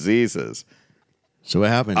transmitted diseases. So what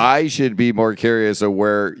happened? I should be more curious of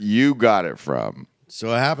where you got it from. So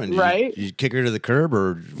what happened? Right. You kick her to the curb,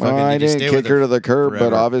 or fucking? Well, I did you didn't stay kick with her to the curb, but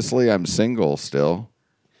forever? obviously I'm single still.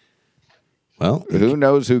 Well, Who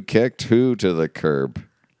knows who kicked who to the curb?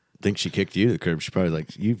 I think she kicked you to the curb. She probably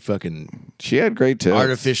like, you fucking She had great tits.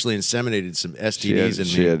 artificially inseminated some STDs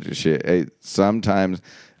in me. She sometimes,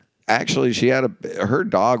 actually, her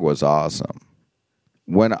dog was awesome.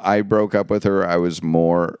 When I broke up with her, I was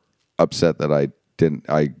more upset that I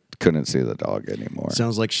couldn't see the dog anymore.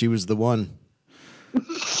 Sounds like she was the one.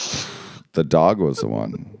 The dog was the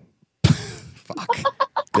one. Fuck.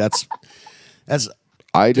 That's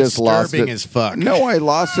I just lost disturbing it. as fuck. No, I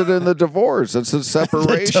lost it in the divorce. It's a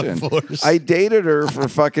separation. divorce. I dated her for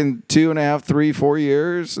fucking 2.5, 3, 4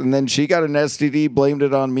 years, and then she got an STD, blamed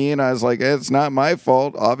it on me, and I was like, it's not my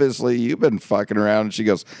fault. Obviously, you've been fucking around. And she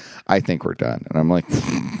goes, I think we're done. And I'm like,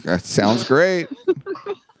 that sounds great.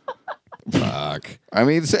 fuck. I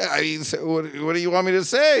mean, what do you want me to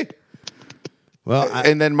say? Well,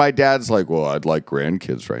 And then my dad's like, well, I'd like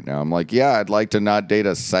grandkids right now. I'm like, yeah, I'd like to not date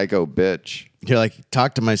a psycho bitch. you're like,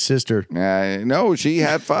 talk to my sister. No, she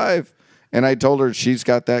had 5. And I told her she's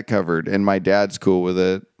got that covered. And my dad's cool with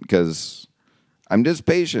it because I'm just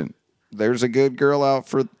patient. There's a good girl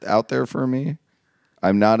out there for me.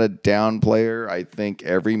 I'm not a down player. I think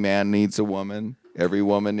every man needs a woman. Every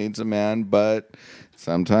woman needs a man. But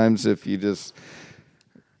sometimes if you just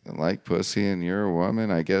like pussy and you're a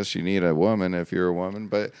woman, I guess you need a woman if you're a woman.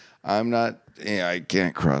 But I'm not, I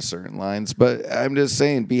can't cross certain lines. But I'm just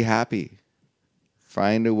saying, be happy.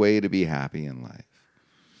 Find a way to be happy in life.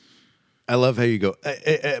 I love how you go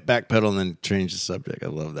backpedal and then change the subject. I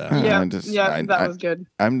love that. Yeah, I that was good.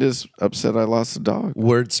 I'm just upset I lost a dog.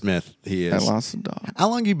 Wordsmith, he I is. lost a dog. How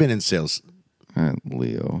long you been in sales?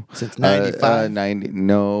 Leo. Since 95? 90.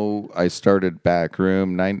 No, I started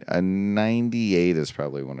backroom. 98 is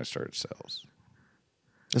probably when I started sales.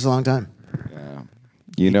 That's a long time. Yeah.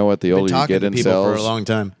 You know what? The Been older you talking get to in people sales, for a long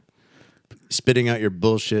time, spitting out your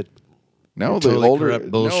bullshit. no, totally the older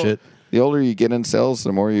corrupt bullshit. No, the older you get in sales,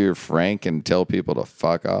 the more you're frank and tell people to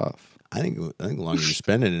fuck off. I think the longer you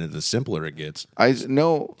spend in it, the simpler it gets.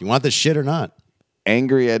 No. You want this shit or not?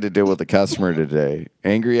 Angry had to deal with a customer today.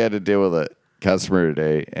 Angry had to deal with a customer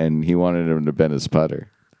today, and he wanted him to bend his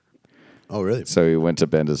putter. Oh, really? So he went to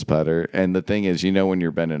bend his putter. And the thing is, when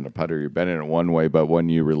you're bending a putter, you're bending it one way, but when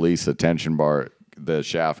you release the tension bar, the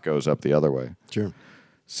shaft goes up the other way. Sure.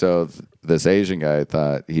 So this Asian guy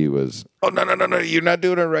thought he was, oh, no, you're not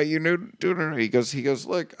doing it right. You're not doing it right. He goes,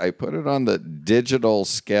 look, I put it on the digital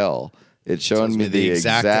scale. It's showing me the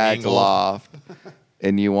exact angle. loft.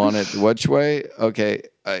 And you want it which way? Okay.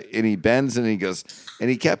 And he bends and he goes, and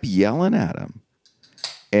he kept yelling at him.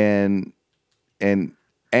 And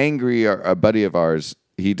Angry, a buddy of ours,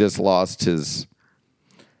 he just lost his,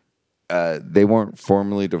 they weren't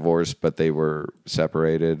formally divorced, but they were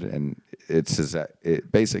separated. And it's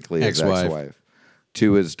basically his ex-wife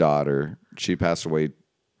to his daughter. She passed away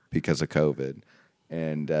because of COVID.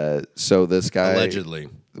 And so this guy... Allegedly.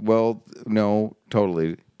 Well, no,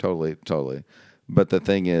 totally. But the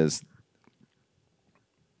thing is,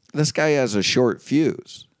 this guy has a short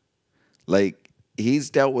fuse. Like, he's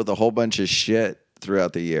dealt with a whole bunch of shit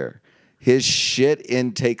throughout the year. His shit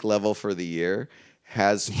intake level for the year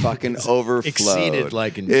has fucking overflowed. Exceeded,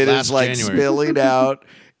 like, in it last is like January. spilling out.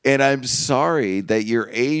 And I'm sorry that you're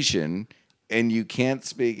Asian and you can't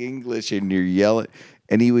speak English and you're yelling.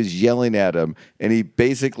 And he was yelling at him, and he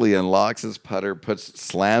basically unlocks his putter,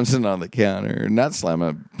 slams it on the counter. Not slam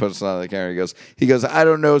it, puts it on the counter. He goes, I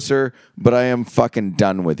don't know, sir, but I am fucking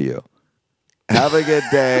done with you. Have a good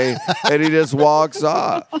day. And he just walks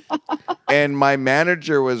off. And my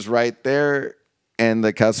manager was right there, and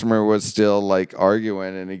the customer was still like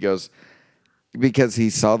arguing. And he goes, because he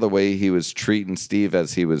saw the way he was treating Steve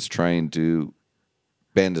as he was trying to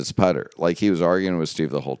bend his putter. Like he was arguing with Steve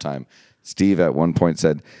the whole time. Steve at one point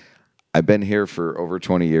said, I've been here for over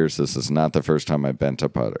 20 years. This is not the first time I bent a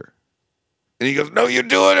putter. And he goes, no, you're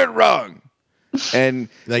doing it wrong. And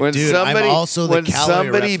Like, when dude, I'm also the when calorie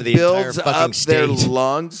rep somebody for the entire builds fucking up their state.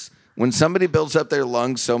 lungs, when somebody builds up their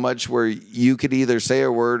lungs so much where you could either say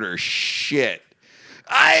a word or shit,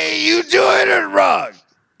 you doing it wrong.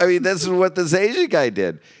 I mean, this is what this Asian guy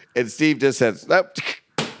did. And Steve just says, nope,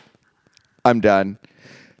 I'm done.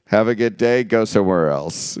 Have a good day. Go somewhere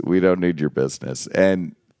else. We don't need your business.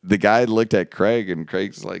 And the guy looked at Craig, and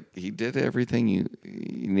Craig's like, he did everything you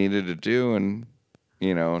needed to do. And,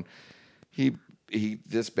 you know, he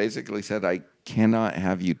just basically said, I cannot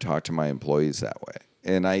have you talk to my employees that way.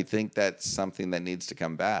 And I think that's something that needs to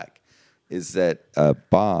come back, is that a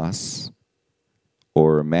boss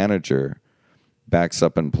or a manager backs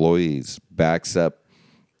up employees, backs up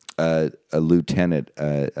a lieutenant,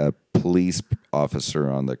 a police officer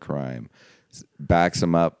on the crime, backs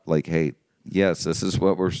them up like, hey, yes, this is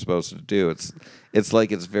what we're supposed to do. It's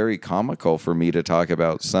like it's very comical for me to talk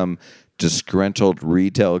about some disgruntled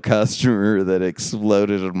retail customer that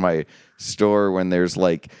exploded in my store when there's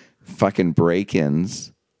like fucking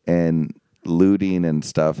break-ins and looting and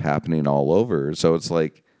stuff happening all over. So it's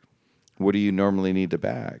like, what do you normally need to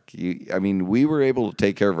back? I mean, we were able to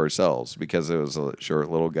take care of ourselves because it was a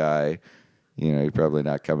short little guy. You know, he's probably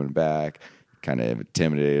not coming back. Kind of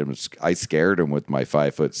intimidated him. I scared him with my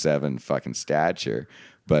 5'7" fucking stature.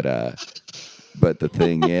 But the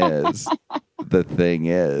thing is,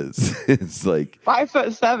 it's like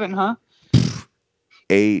 5'7", huh?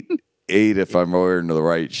 8 if I'm wearing the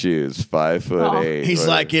right shoes. 5'8". He's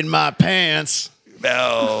like, in my pants.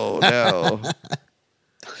 no.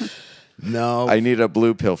 No. I need a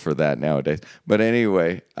blue pill for that nowadays. But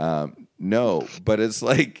anyway, no. But it's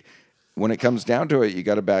like, when it comes down to it, you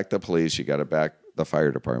got to back the police. You got to back the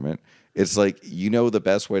fire department. It's like, the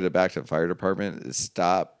best way to back the fire department is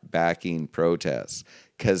stop backing protests,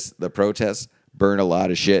 because the protests burn a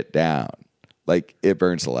lot of shit down. Like, it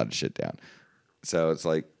burns a lot of shit down. So it's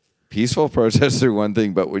like, peaceful protests are one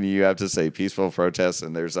thing, but when you have to say peaceful protests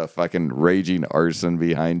and there's a fucking raging arson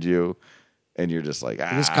behind you, and you're just like,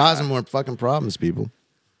 It's causing more fucking problems, people.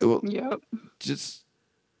 Well, Yep. just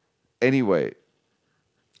anyway.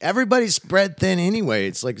 Everybody's spread thin anyway.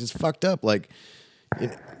 It's like, it's fucked up. Like,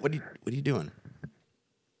 what are you doing?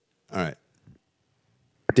 All right.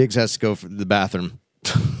 Diggs has to go for the bathroom.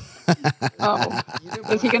 Oh,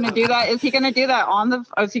 is he going to do that? Is he going to do that on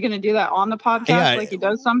the podcast Yeah. like he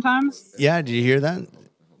does sometimes? Yeah, did you hear that?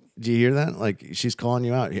 Do you hear that? Like, she's calling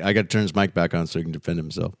you out. I got to turn his mic back on so he can defend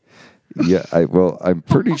himself. Yeah, I'm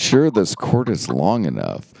pretty sure this cord is long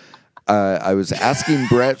enough. I was asking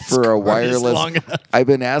Brett for a wireless. I've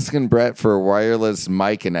been asking Brett for a wireless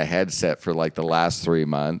mic and a headset for like the last 3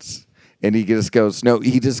 months, and he just goes, "No."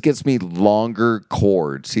 He just gets me longer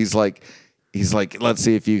cords. He's like, "Let's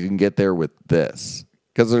see if you can get there with this,"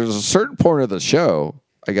 because there's a certain point of the show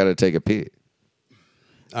I got to take a pee.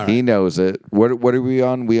 All right. He knows it. What are we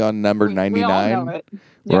on? We on number 99? We all know it.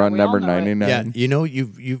 We're Yeah, on we all number know it. 99. Yeah, you know,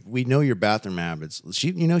 we know your bathroom habits.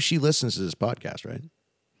 She listens to this podcast, right?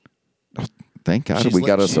 Thank God we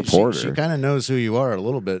got a supporter. She kind of knows who you are a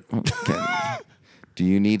little bit. Okay. Do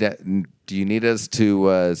you need us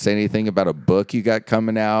to say anything about a book you got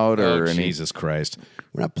coming out or any? Jesus Christ,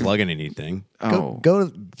 we're not plugging anything. Oh.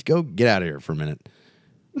 Go get out of here for a minute.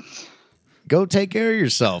 Go take care of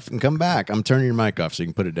yourself and come back. I'm turning your mic off so you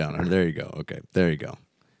can put it down. There you go. Okay, there you go.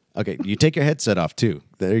 Okay, you take your headset off too.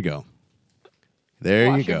 There you go. There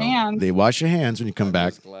Wash you go. your hands. They wash your hands when you come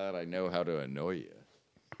back. I'm glad I know how to annoy you.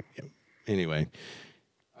 Anyway,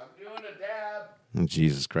 I'm doing a dab. oh,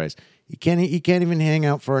 Jesus Christ, he can't even hang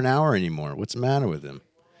out for an hour anymore. What's the matter with him?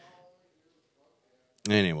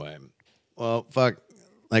 Anyway, well, fuck.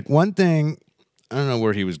 Like, one thing, I don't know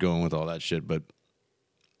where he was going with all that shit, but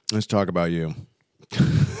let's talk about you.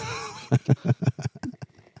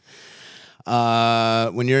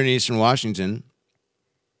 When you're in Eastern Washington,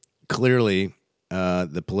 clearly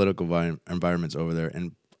the political environment's over there,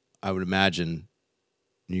 and I would imagine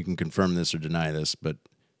you can confirm this or deny this, but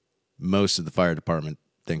most of the fire department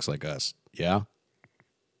thinks like us. Yeah?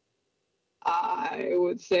 I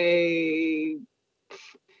would say,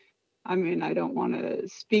 I mean, I don't want to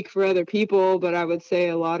speak for other people, but I would say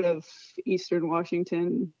a lot of Eastern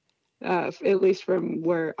Washington, at least from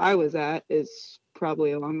where I was at, is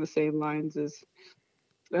probably along the same lines as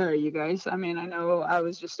you guys. I mean, I know I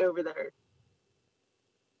was just over there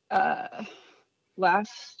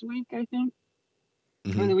last week, I think,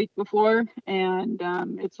 or the week before, and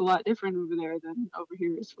it's a lot different over there than over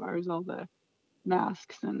here as far as all the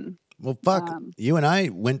masks and. Well, fuck, you and I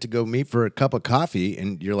went to go meet for a cup of coffee,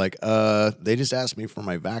 and you're like, they just asked me for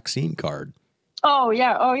my vaccine card. Oh,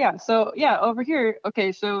 yeah. So, yeah, over here,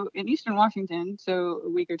 okay, so in Eastern Washington, so a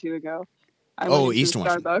week or two ago, I went into Eastern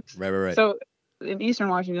Starbucks. Washington. Right. So in Eastern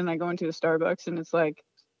Washington, I go into a Starbucks, and it's like,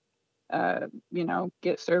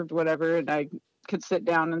 get served whatever, and I could sit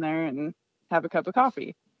down in there and have a cup of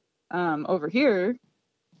coffee. Over here,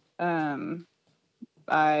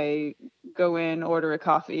 I go in, order a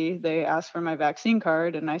coffee. They ask for my vaccine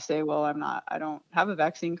card, and I say, well, I don't have a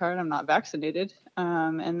vaccine card. I'm not vaccinated.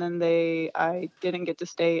 And then I didn't get to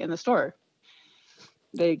stay in the store.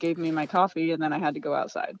 They gave me my coffee, and then I had to go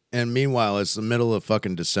outside. And meanwhile, it's the middle of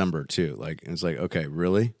fucking December too. Like, it's like, okay,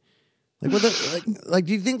 really? Like, what the, like,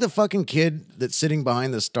 do you think the fucking kid that's sitting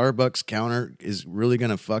behind the Starbucks counter is really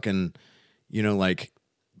gonna fucking, like,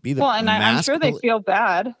 be the I'm sure they feel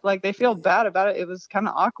bad. Like, they feel bad about it. It was kind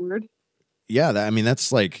of awkward. Yeah,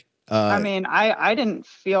 that's like. I mean, I didn't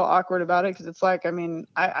feel awkward about it because it's like, I mean,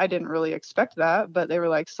 I didn't really expect that, but they were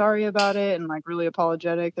like sorry about it and like really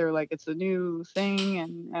apologetic. They were like, it's a new thing,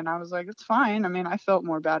 and I was like, it's fine. I mean, I felt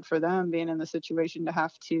more bad for them being in the situation to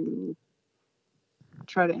have to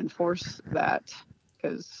try to enforce that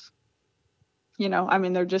because, I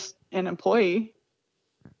mean, they're just an employee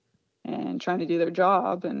and trying to do their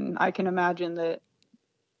job, and I can imagine that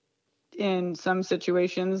in some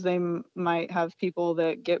situations they might have people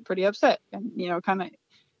that get pretty upset, and kind of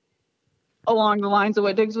along the lines of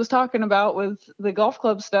what Diggs was talking about with the golf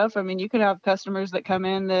club stuff. I mean, you could have customers that come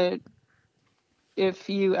in that if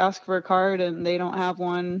you ask for a card and they don't have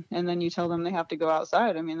one, and then you tell them they have to go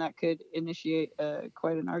outside, I mean, that could initiate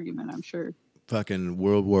quite an argument, I'm sure. Fucking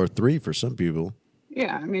World War III for some people.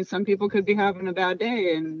 Yeah, I mean, some people could be having a bad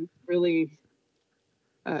day and really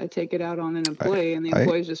take it out on an employee, and the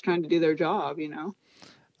employee's just trying to do their job,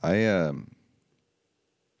 I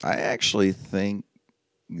actually think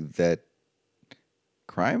that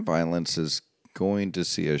crime violence is going to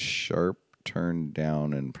see a sharp turn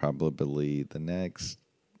down in probably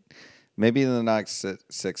maybe in the next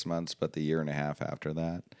 6 months, but the year and a half after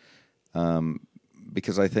that.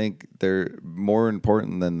 Because I think they're more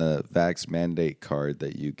important than the vax mandate card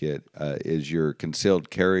that you get is your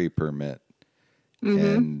concealed carry permit. Mm-hmm.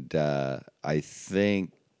 And I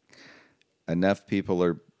think enough people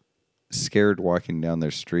are scared walking down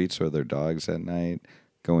their streets with their dogs at night,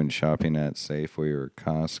 going shopping at Safeway or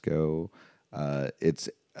Costco. It's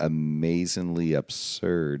amazingly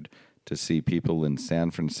absurd to see people in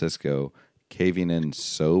San Francisco caving in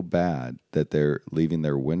so bad that they're leaving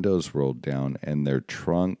their windows rolled down and their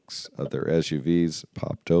trunks of their SUVs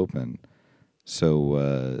popped open.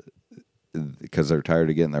 So, because they're tired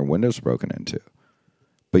of getting their windows broken into.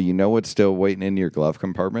 But you know what's still waiting in your glove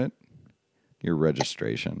compartment? Your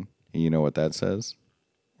registration. And you know what that says?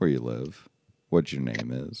 Where you live, what your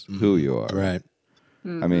name is, who you are. Right.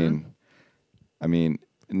 Mm-hmm. I mean,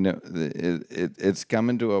 no, it's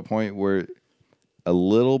coming to a point where a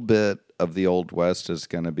little bit of the Old West is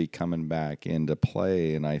going to be coming back into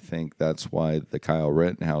play, and I think that's why the Kyle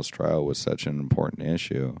Rittenhouse trial was such an important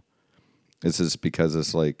issue. This is because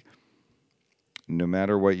it's like, no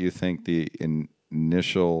matter what you think the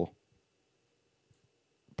initial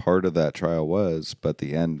part of that trial was, but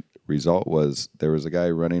the end result was there was a guy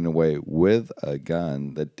running away with a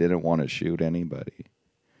gun that didn't want to shoot anybody,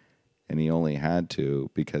 and he only had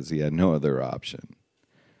to because he had no other option.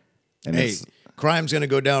 And hey, crime's going to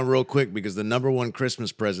go down real quick because the number one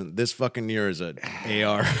Christmas present this fucking year is an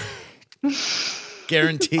AR.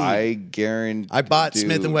 Guaranteed. I guarantee. I bought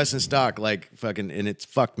Smith & Wesson stock, like fucking, and it's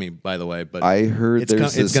fucked me, by the way. But I heard it's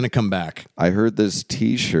going to come back. I heard this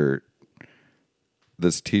T-shirt.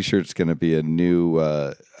 This T-shirt's going to be a new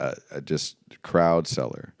just crowd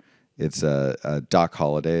seller. It's a Doc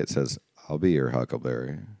Holliday. It says, "I'll be your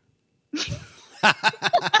Huckleberry."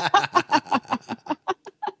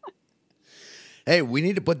 Hey, we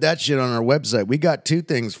need to put that shit on our website. We got 2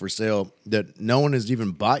 things for sale that no one has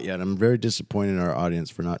even bought yet. I'm very disappointed in our audience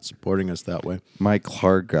for not supporting us that way. Mike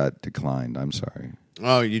Clark got declined. I'm sorry.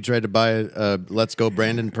 Oh, you tried to buy a Let's Go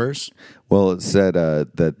Brandon purse? Well, it said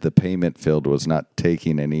that the payment field was not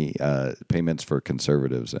taking any payments for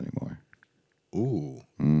conservatives anymore. Ooh.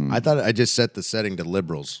 I thought I just set the setting to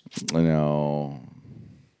liberals. No.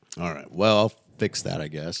 All right. Well, I'll fix that, I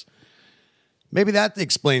guess. Maybe that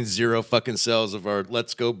explains 0 fucking sales of our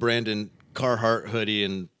Let's Go Brandon Carhartt hoodie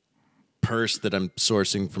and purse that I'm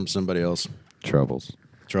sourcing from somebody else. Troubles.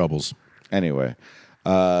 Anyway,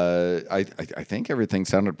 I think everything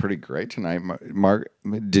sounded pretty great tonight. Mark,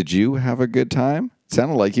 did you have a good time? It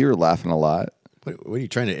sounded like you were laughing a lot. what are you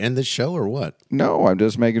trying to end this show or what? No, I'm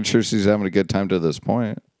just making sure she's having a good time to this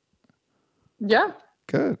point. Yeah.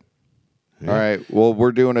 Good. All right. Well,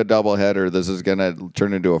 we're doing a double header. This is going to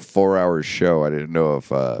turn into a 4-hour show. I didn't know if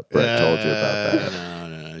Brett told you about that.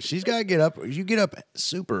 No. She's got to get up. You get up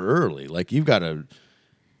super early. Like you've got to,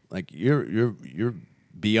 like you're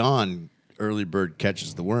beyond early bird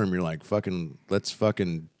catches the worm. You're like let's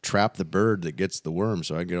fucking trap the bird that gets the worm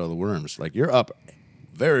so I get all the worms. Like you're up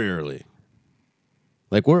very early.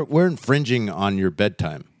 Like we're infringing on your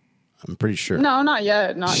bedtime. I'm pretty sure. No, not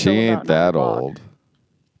yet. Not She till ain't about that 9 o'clock. old.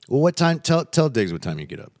 Well, what time? Tell Diggs what time you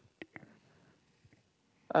get up.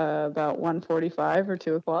 About 1:45 or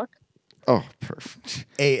 2 o'clock. Oh, perfect.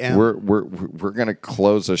 A.M. We're gonna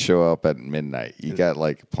close the show up at midnight. You got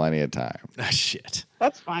like plenty of time. Ah, shit.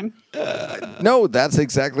 That's fine. No, that's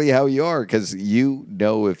exactly how you are, because you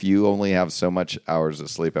know if you only have so much hours of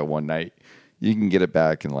sleep at one night, you can get it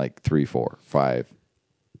back in like 3, 4, 5.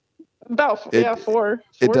 About 4. It Four's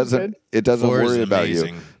doesn't. good. It doesn't 4 is worry about you,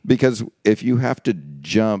 amazing. because if you have to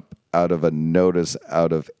jump out of a notice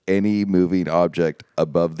out of any moving object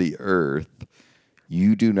above the earth,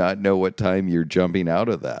 you do not know what time you're jumping out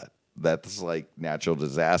of that. That's like natural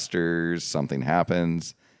disasters. Something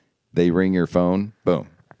happens. They ring your phone. Boom.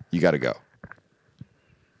 You got to go.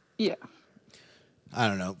 Yeah. I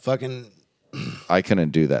don't know. Fucking. I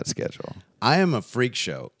couldn't do that schedule. I am a freak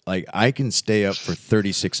show. Like I can stay up for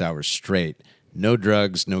 36 hours straight. No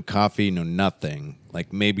drugs, no coffee, no nothing.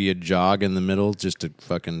 Like maybe a jog in the middle just to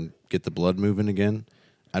fucking get the blood moving again.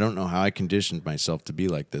 I don't know how I conditioned myself to be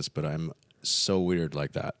like this, but I'm so weird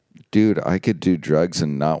like that. Dude, I could do drugs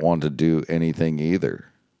and not want to do anything either.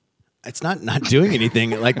 It's not doing anything.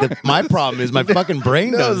 Like my problem is my fucking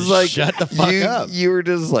brain doesn't shut the fuck up. You were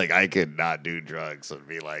just like, I could not do drugs and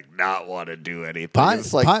be like, not want to do anything. Pot,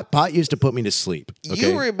 It's like, pot used to put me to sleep. Okay?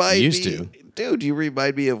 you remind used me, to. dude. You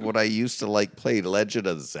remind me of when I used to like play Legend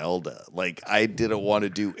of Zelda. Like I didn't want to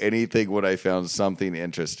do anything when I found something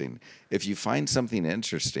interesting. If you find something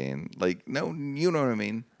interesting, like no, you know what I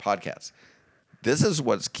mean. Podcasts. This is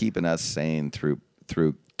what's keeping us sane through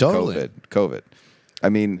Totally. COVID. I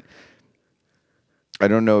mean, I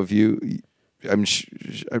don't know if you. I'm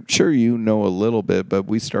sure you know a little bit, but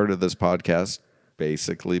we started this podcast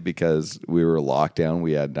basically because we were locked down.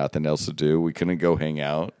 We had nothing else to do. We couldn't go hang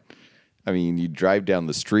out. I mean, you drive down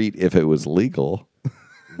the street if it was legal,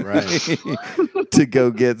 Right. to go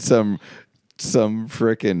get some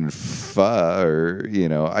frickin' pho, or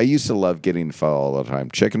I used to love getting pho all the time.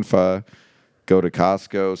 Chicken pho. Go to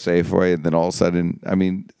Costco, Safeway, and then all of a sudden,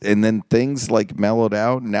 and then things like mellowed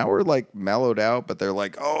out. Now we're like mellowed out, but they're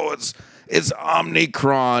like, oh, it's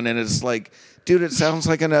Omnicron, and it's like, dude, it sounds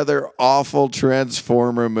like another awful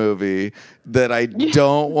Transformer movie that I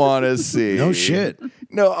don't want to see. No shit.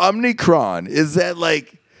 No, Omnicron. Is that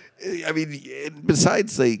like,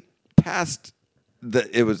 besides they passed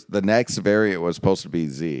the next variant was supposed to be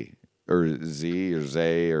Z. Or Z or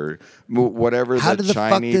Zay or whatever. How the the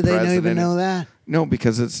Chinese fuck do they president even know that? No,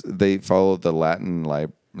 because they follow the Latin I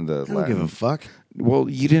don't give a fuck. Well,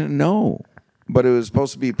 you didn't know, but it was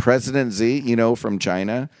supposed to be President Z, from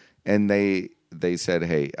China, and they said,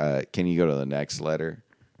 "Hey, can you go to the next letter?"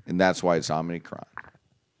 And that's why it's Omicron.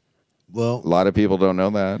 Well, A lot of people don't know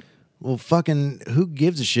that. Well, fucking, who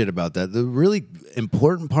gives a shit about that? The really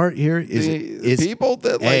important part here is people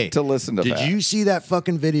that like to listen to Did that. you see that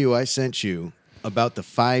fucking video I sent you about the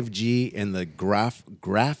 5G and the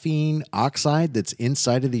graphene oxide that's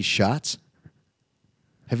inside of these shots?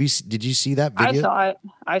 Did you see that video?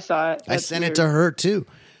 I saw it. I sent it to her too.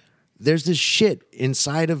 There's this shit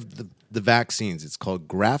inside of the vaccines. It's called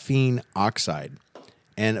graphene oxide.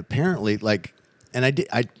 And apparently,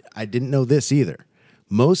 I didn't know this either.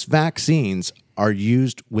 Most vaccines are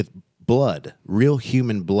used with blood, real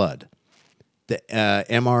human blood. The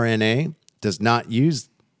mRNA does not use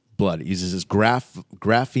blood. It uses this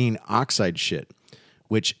graphene oxide shit,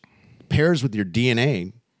 which pairs with your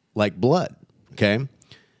DNA like blood, okay?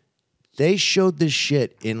 They showed this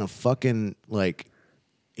shit in a fucking,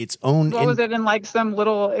 its own. What was it in like some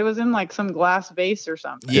little? It was in like some glass vase or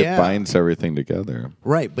something. Yeah. It binds everything together.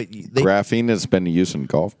 Right, but Graphene has been used in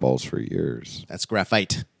golf balls for years. that's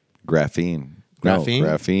graphite. Graphene. Graphene? No,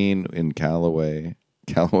 graphene in Callaway.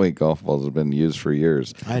 Callaway golf balls have been used for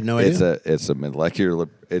years. I had no idea. It's a molecular.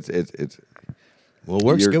 It's Well, it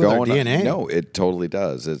works you're good with our going DNA. No, it totally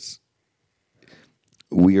does.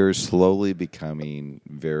 We are slowly becoming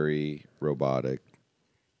very robotic.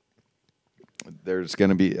 There's going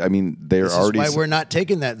to be. I mean, they're This already. is why we're not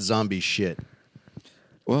taking that zombie shit.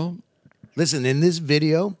 Well, Listen, in this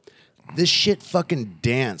video, this shit fucking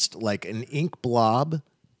danced like an ink blob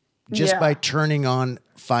just Yeah. by turning on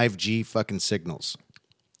 5G fucking signals.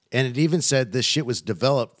 And it even said this shit was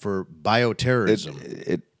developed for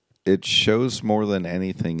bioterrorism. it shows more than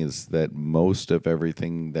anything is that most of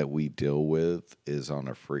everything that we deal with is on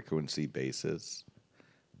a frequency basis.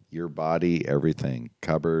 Your body, everything,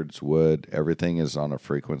 cupboards, wood, everything is on a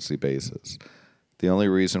frequency basis. The only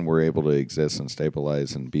reason we're able to exist and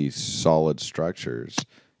stabilize and be solid structures,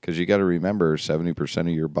 because you got to remember 70% of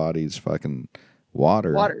your body's fucking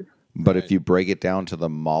water. Water. But if you break it down to the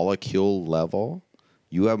molecule level,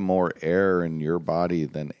 you have more air in your body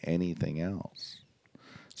than anything else.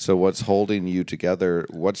 So what's holding you together?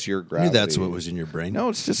 What's your I gravity? knew that's what was in your brain. No,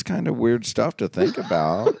 it's just kind of weird stuff to think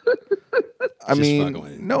about. I Just mean, fucking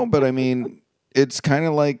with you. no, but I mean, it's kind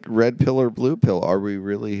of like red pill or blue pill. Are we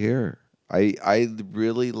really here? I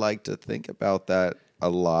really like to think about that a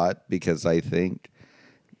lot because I think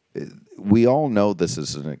we all know this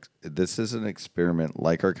is an experiment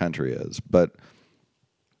like our country is, but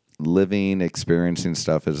living, experiencing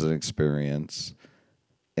stuff is an experience.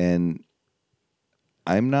 And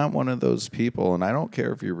I'm not one of those people, and I don't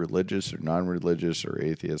care if you're religious or non-religious or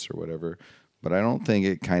atheist or whatever, but I don't think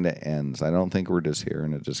it kind of ends. I don't think we're just here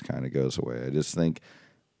and it just kind of goes away. I just think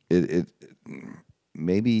it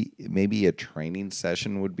maybe a training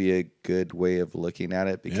session would be a good way of looking at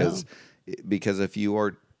it because if you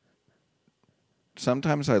are,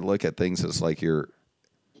 sometimes I look at things as like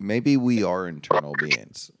maybe we are internal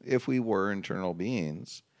beings. If we were internal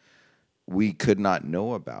beings, we could not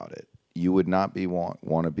know about it. You would not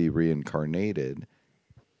want to be reincarnated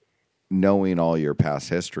knowing all your past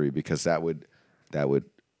history because that would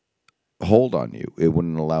hold on you. It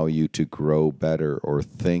wouldn't allow you to grow better or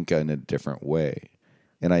think in a different way.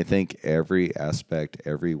 And I think every aspect,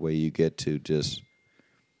 every way you get to just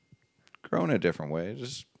grow in a different way,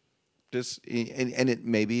 and it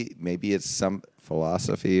maybe it's some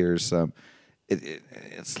philosophy or some.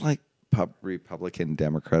 It's like Republican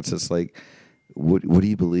Democrats. It's like, what do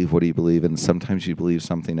you believe? What do you believe? And sometimes you believe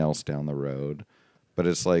something else down the road. But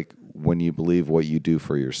it's like when you believe what you do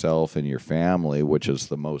for yourself and your family, which is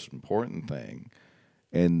the most important thing,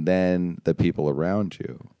 and then the people around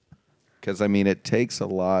you. Because, I mean, it takes a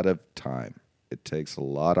lot of time. It takes a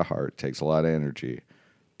lot of heart. It takes a lot of energy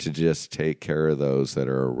to just take care of those that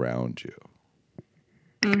are around you.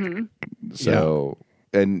 Mm-hmm. So,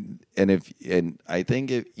 and I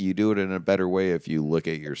think if you do it in a better way if you look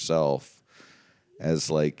at yourself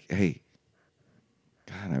as like, hey,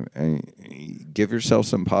 God, I give yourself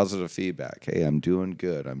some positive feedback. Hey, I'm doing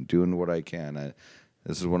good. I'm doing what I can.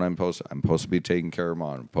 This is what I'm supposed to be taking care of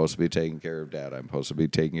mom. I'm supposed to be taking care of dad. I'm supposed to be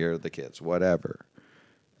taking care of the kids. Whatever.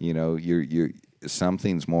 You know, you're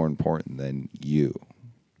something's more important than you.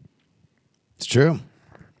 It's true.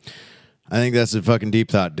 I think that's a fucking deep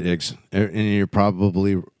thought, Diggs. And you're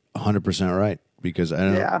probably 100% right because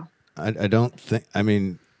I don't think, I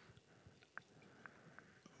mean,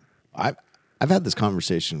 I've had this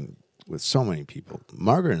conversation with so many people.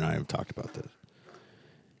 Margaret and I have talked about this.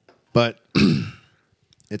 But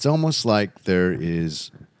it's almost like there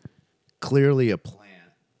is clearly a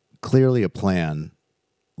plan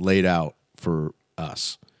laid out for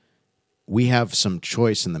us. We have some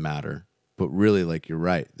choice in the matter, but really, like, you're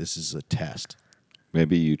right. This is a test.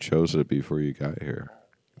 Maybe you chose it before you got here.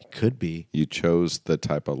 It could be. You chose the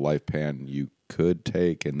type of life plan you could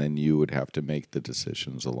take, and then you would have to make the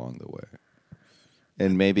decisions along the way.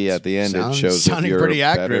 And maybe at the end, it shows that sounding you're pretty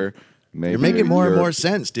better. accurate. Maybe You're making more and you're- more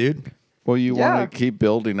sense, dude. Well, you Yeah. want to keep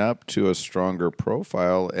building up to a stronger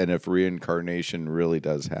profile, and if reincarnation really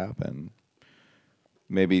does happen,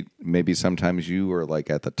 maybe sometimes you are like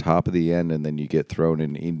at the top of the end, and then you get thrown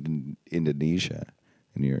in Indonesia,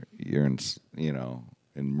 and you're in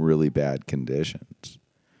in really bad conditions.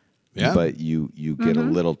 Yeah. But you get a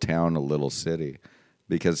little town, a little city,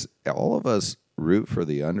 because all of us root for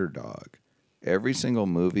the underdog. Every single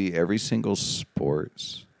movie, every single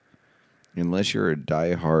sports. Unless you're a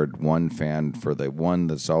diehard one fan for the one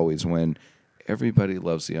that's always win, everybody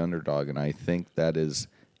loves the underdog, and I think that is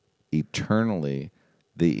eternally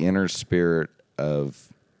the inner spirit of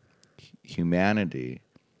humanity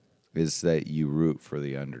is that you root for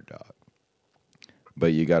the underdog.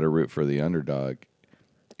 But you got to root for the underdog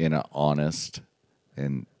in an honest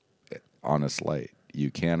light. You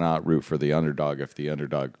cannot root for the underdog if the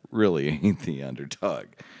underdog really ain't the underdog.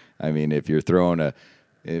 I mean, if you're throwing a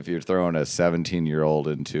 17-year-old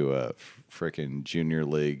into a freaking junior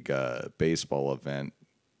league baseball event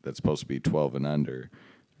that's supposed to be 12 and under,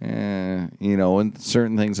 and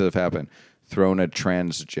certain things that have happened. Thrown a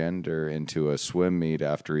transgender into a swim meet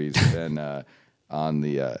after he's been on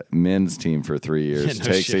the men's team for 3 years, No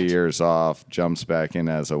takes shit. a years off, jumps back in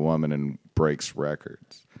as a woman, and breaks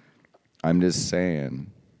records. I'm just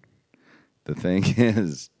saying, the thing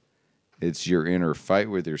is, it's your inner fight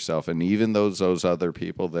with yourself. And even those other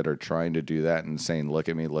people that are trying to do that and saying, look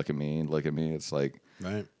at me, look at me, look at me, it's like,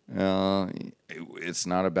 Right. it's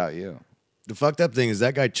not about you. The fucked up thing is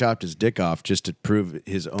that guy chopped his dick off just to prove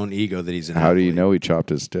his own ego that he's an How do you athlete. know he chopped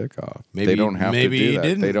his dick off? Maybe- they don't have maybe to do he that.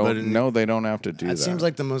 didn't, They but don't. in- No, they don't have to do that. That seems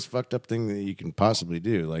like the most fucked up thing that you can possibly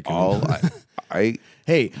do. Like, all I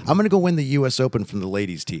hey, I'm gonna go win the U.S. Open from the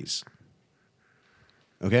ladies' tees.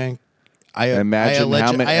 Okay, Imagine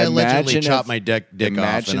how many- I allegedly imagine chopped if- my dick off,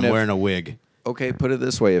 imagine and I'm if- wearing a wig. Okay, put it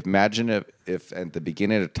this way. Imagine if at the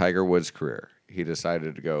beginning of Tiger Woods' career, he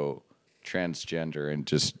decided to go transgender and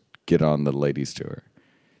just get on the ladies' tour.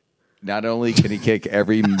 Not only can he kick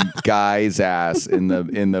every guy's ass in the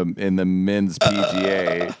men's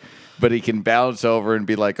PGA, but he can bounce over and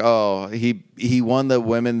be like, "Oh, he won the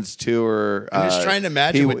women's tour." I'm just trying to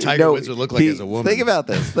imagine what Tiger Woods would look like as a woman. Think about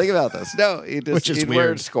this. No, Which is he'd wear a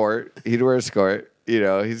weird. skirt. He'd wear a skirt.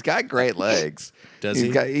 He's got great legs. Does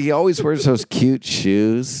He's he? He always wears those cute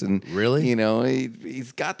shoes, and Really?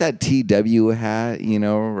 he's got that TW hat.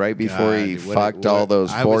 Right before he God, fucked all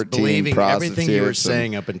those I was 14 believing prostitutes. everything you were and-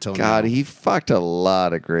 saying up until God, now. he fucked a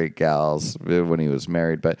lot of great gals when he was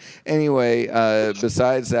married. But anyway,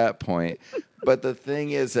 besides that point, but the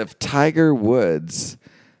thing is, if Tiger Woods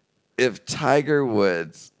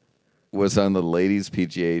was on the ladies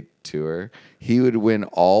PGA Tour, he would win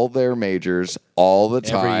all their majors all the Every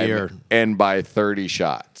time year. and by 30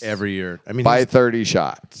 shots. every year. I mean, By he's- 30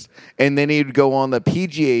 shots. And then he'd go on the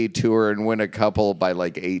PGA Tour and win a couple by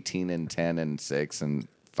like 18 and 10 and 6 and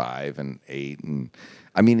 5 and 8. And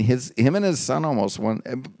I mean, him and his son almost won.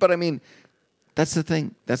 But I mean, that's the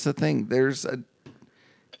thing.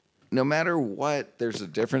 No matter what, there's a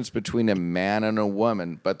difference between a man and a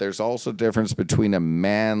woman, but there's also a difference between a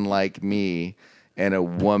man like me and a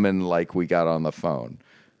woman like we got on the phone.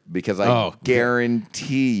 Because I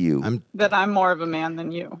guarantee you, That I'm more of a man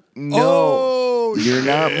than you. no, Oh, you're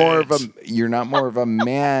not more of a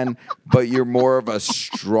man, but you're more of a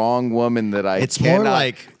strong woman that I It's more cannot.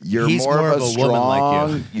 like You're he's more of a woman like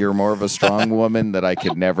you. strong. You're more of a strong woman that I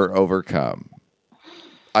could never overcome.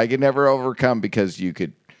 I could never overcome because you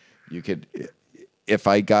could. If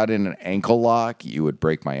I got in an ankle lock, you would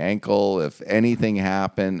break my ankle. If anything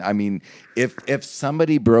happened, I mean, if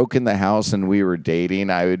somebody broke in the house and we were dating,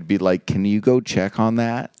 I would be like, "Can you go check on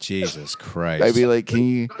that?" Jesus Christ. I'd be like, "Can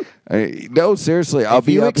you?" No, seriously, I'll If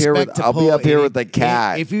be you up here expect with to I'll be pull up here any- with the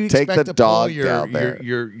cat. If you take expect the to pull dog down there.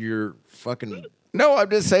 your fucking No, I'm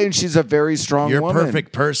just saying she's a very strong your woman.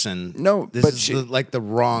 perfect person. No, this but is she- like the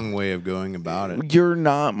wrong way of going about it. You're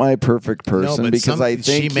not my perfect person but because I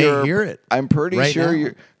think she may you're, hear it I'm pretty right sure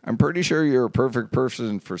now. I'm pretty sure you're a perfect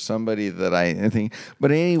person for somebody that I think.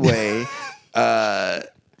 But anyway,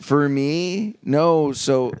 for me, no.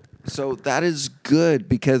 So that is good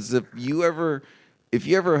because if you ever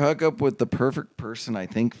hook up with the perfect person, I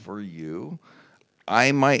think for you,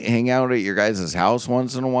 I might hang out at your guys' house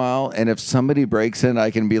once in a while, and if somebody breaks in, I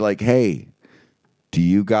can be like, "Hey, do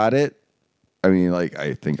you got it?" I mean, like,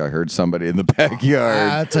 I think I heard somebody in the backyard.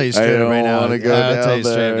 I'll tell you I straight don't right now. wanna go I'll tell down you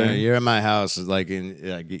straight there. now. You're at my house. It's like,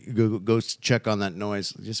 go check on that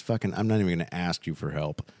noise. Just fucking. I'm not even going to ask you for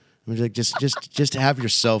help. I'm like, just have your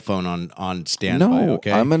cell phone on standby. No,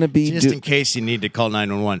 Okay, I'm gonna be just in case you need to call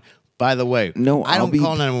 911. By the way, No, I I'll don't be-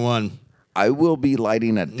 call 911. I will be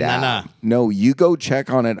lighting a dab. Nah. No, you go check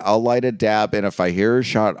on it. I'll light a dab, and if I hear a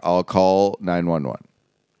shot, I'll call 911.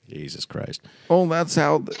 Jesus Christ. Oh, that's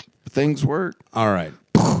how things work. All right.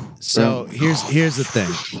 So here's the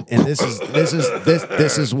thing, and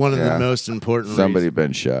this is one of Yeah. the most important. Somebody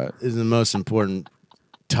been shot. This is the most important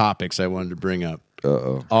topics I wanted to bring up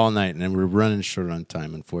Uh-oh. all night, and we're running short on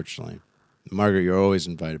time, unfortunately. Margaret, you're always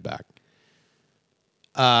invited back.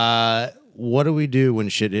 What do we do when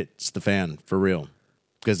shit hits the fan for real?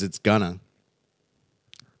 Because it's gonna.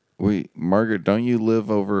 Wait, Margaret, don't you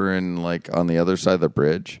live over in, like, on the other side of the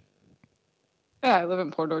bridge? Yeah, I live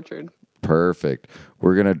in Port Orchard. Perfect.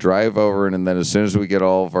 We're going to drive over, and then as soon as we get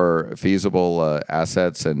all of our feasible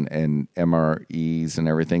assets and MREs and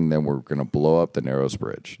everything, then we're going to blow up the Narrows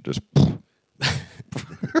Bridge. Just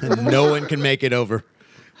No one can make it over.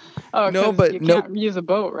 Oh, No, 'cause but you no- can't use a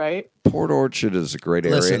boat, right? Port Orchard is a great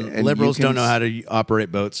area. Listen, and liberals you can don't know how to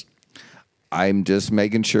operate boats. I'm just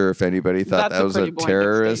making sure if anybody thought That's that a was a pretty blanket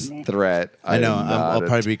terrorist statement. threat. I know. am I'll not a-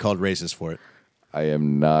 probably be called racist for it. I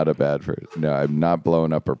am not a bad person. No, I'm not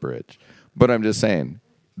blowing up a bridge. But I'm just saying,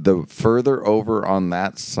 the further over on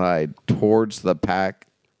that side towards the Pac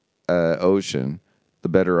Ocean, the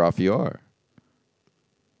better off you are.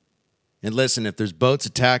 And listen, if there's boats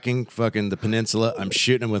attacking fucking the peninsula, I'm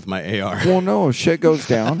shooting them with my AR. Well, no, shit goes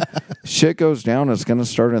down. Shit goes down. It's going to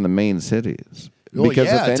start in the main cities. Well, Because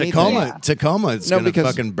yeah, if anything, Tacoma, it's No, going to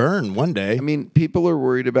because- fucking burn one day. I mean, people are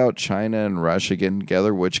worried about China and Russia getting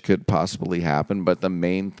together, which could possibly happen. But the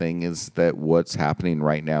main thing is that what's happening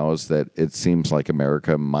right now is that it seems like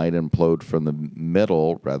America might implode from the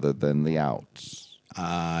middle rather than the outs.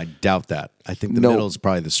 I doubt that. I think the No. middle is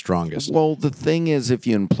probably the strongest. Well, the thing is, if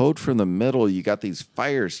you implode from the middle, you got these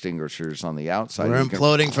fire extinguishers on the outside. We're You can-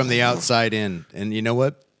 imploding from the outside in. And you know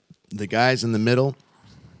what? The guys in the middle,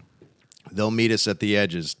 they'll meet us at the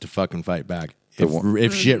edges to fucking fight back.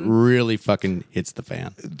 If shit really fucking hits the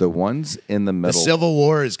fan. The ones in the The middle. Civil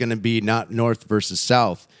War is going to be not North versus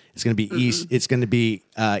South. It's going to be East. It's going to be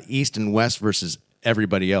East and West versus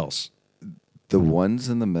everybody else. The ones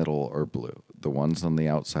in the middle are blue. The ones on the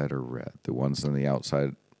outside are red. The ones on the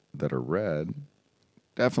outside that are red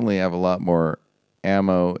definitely have a lot more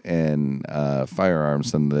ammo and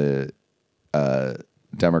firearms than the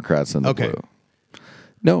Democrats in the Okay. blue.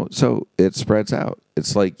 No, so it spreads out.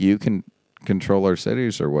 It's like you can control our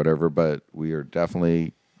cities or whatever, but we are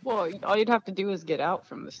definitely. Well, all you'd have to do is get out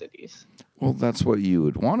from the cities. Well, that's what you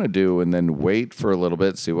would want to do, and then wait for a little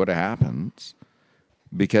bit, see what happens.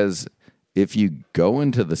 Because if you go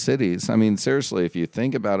into the cities, I mean, seriously, if you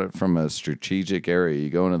think about it from a strategic area, you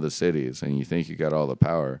go into the cities and you think you got all the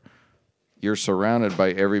power, you're surrounded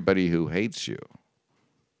by everybody who hates you.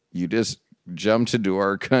 You just jumped into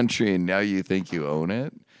our country and now you think you own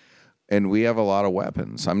it. And we have a lot of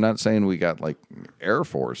weapons. I'm not saying we got like Air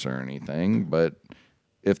Force or anything, but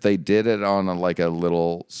if they did it on a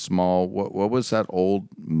little small, what was that old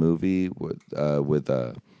movie with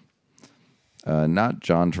not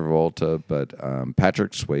John Travolta, but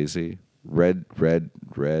Patrick Swayze, Red.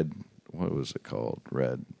 What was it called?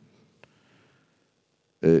 Red.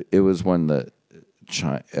 It was when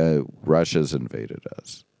Russia's invaded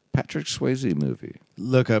us. Patrick Swayze movie.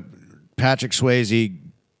 Look up Patrick Swayze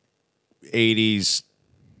 80s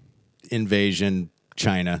invasion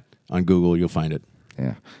China on Google. You'll find it.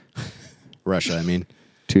 Yeah. Russia, I mean.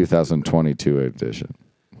 2022 edition.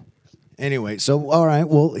 Anyway, so all right.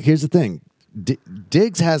 Well, here's the thing.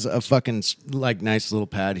 Diggs has a fucking nice little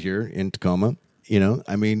pad here in Tacoma. You know,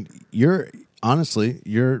 I mean, you're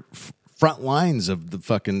front lines of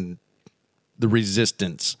the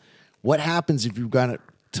resistance. What happens if you've got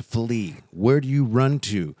to flee? Where do you run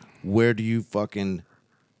to? Where do you fucking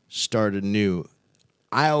start anew?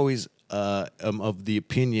 I always am of the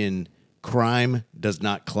opinion crime does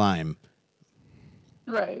not climb.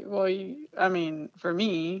 Right. Well, I mean, for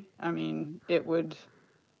me, I mean, it would.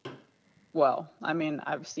 Well, I mean,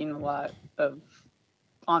 I've seen a lot of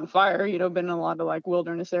on fire, been in a lot of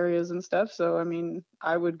wilderness areas and stuff. So, I mean,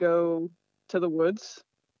 I would go to the woods,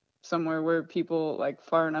 somewhere where people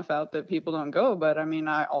far enough out that people don't go. But I mean,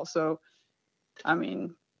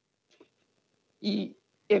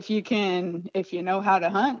 if you know how to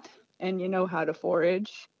hunt and you know how to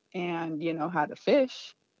forage and you know how to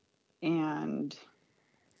fish, and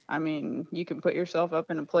I mean, you can put yourself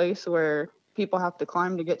up in a place where people have to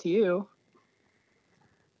climb to get to you.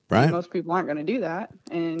 Right. Most people aren't going to do that.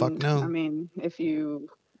 And Fuck no. I mean, if you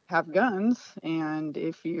have guns and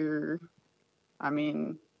if you're, I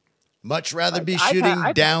mean, Much rather be I've shooting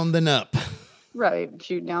had- down than up. right,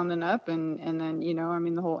 shoot down than up. And then, I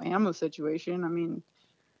mean, the whole ammo situation, I mean,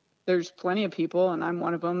 there's plenty of people, and I'm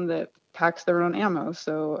one of them that packs their own ammo.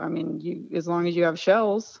 So, I mean, as long as you have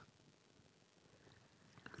shells,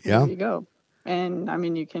 Yeah. there you go. And I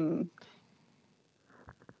mean, you can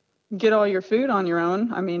get all your food on your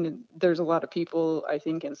own. I mean, there's a lot of people, I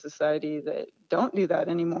think, in society that don't do that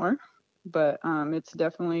anymore. But it's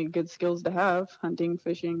definitely good skills to have: hunting,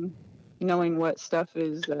 fishing, knowing what stuff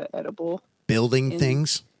is edible. Building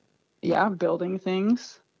things. Yeah, building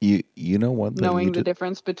things. You know one thing. Knowing the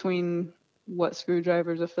difference between what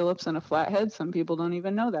screwdriver is a Phillips and a flathead. Some people don't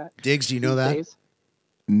even know that. Diggs, do you know these that? days.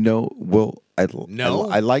 No, well, No?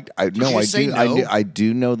 I like. I you no, I say do. no? I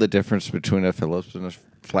do know the difference between a Phillips and a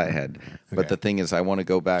flathead. But Okay. the thing is, I want to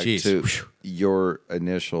go back Jeez. to Whew. your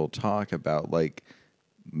initial talk about like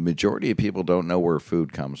majority of people don't know where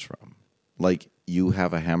food comes from. Like you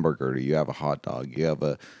have a hamburger, you have a hot dog, you have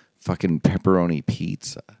a fucking pepperoni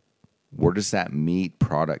pizza. Where does that meat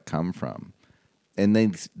product come from? And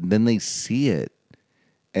then they see it,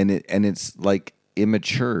 and it's like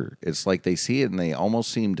immature. It's like they see it and they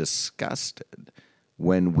almost seem disgusted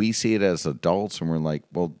when we see it as adults, and we're like,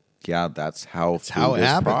 well, yeah, that's how how food it is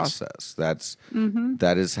happens. processed.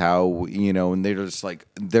 That is how, and they're just like,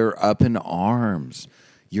 they're up in arms.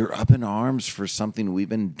 You're up in arms for something we've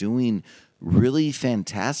been doing really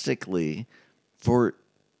fantastically for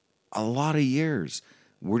a lot of years.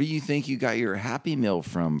 Where do you think you got your Happy Meal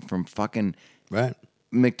from? From fucking Right.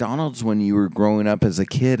 McDonald's when you were growing up as a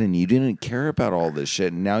kid and you didn't care about all this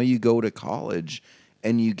shit. And now you go to college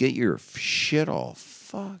and you get your shit all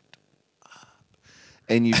fucked up.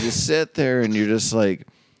 And you just sit there and you're just like,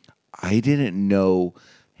 I didn't know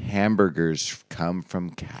hamburgers come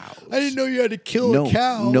from cows. I didn't know you had to kill a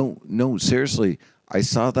cow. No, seriously. I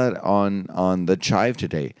saw that on the Chive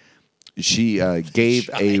today. She gave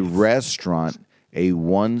a restaurant a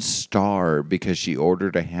 1-star because she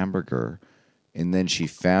ordered a hamburger, and then she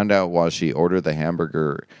found out while she ordered the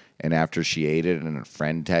hamburger and after she ate it, and a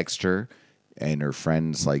friend texted her, and her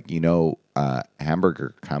friend's like,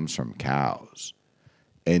 hamburger comes from cows.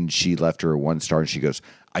 And she left her a 1-star, and she goes,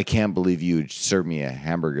 I can't believe you would serve me a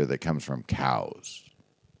hamburger that comes from cows.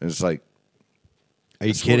 And it's like, Are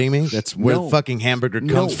you kidding me? That's where No. the fucking hamburger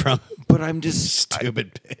comes from. But I'm just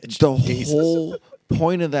Stupid bitch. the Jesus. whole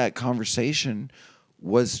point of that conversation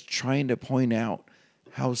was trying to point out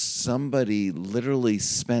how somebody literally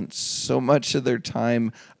spent so much of their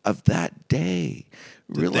time of that day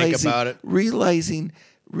think about it. realizing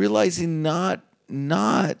not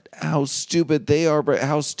how stupid they are, but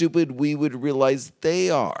how stupid we would realize they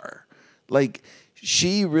are. Like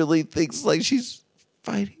she really thinks like she's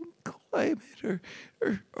fighting climate or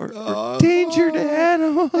endangered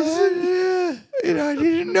animals. And I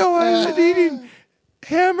didn't know I was eating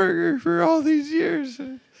hamburger for all these years.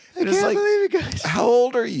 And it's can't like, believe it, guys. How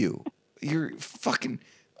old are you? You're fucking.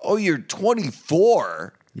 Oh, you're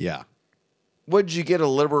 24. Yeah. What did you get, a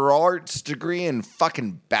liberal arts degree in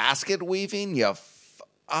fucking basket weaving?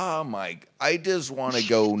 Oh my! I just want to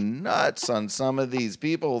go nuts on some of these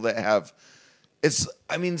people that have.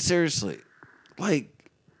 I mean, seriously, like.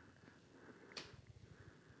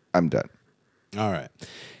 I'm done. All right.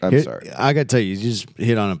 I'm sorry. I got to tell you, you just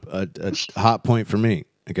hit on a hot point for me.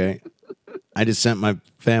 Okay. I just sent my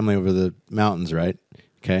family over the mountains, right?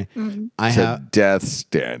 Okay. I It's have. a death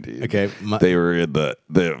standing. Okay, they were in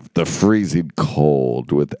the freezing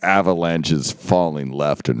cold with avalanches falling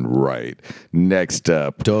left and right. Next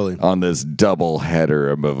up, Totally. on this double header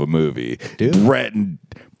of a movie, Dude. Brett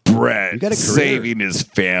You got a career. saving his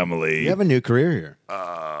family. You have a new career here.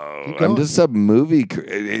 I'm just a movie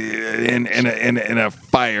in a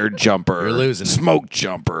fire jumper. You're losing it. Smoke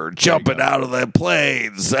jumper, jumping out of the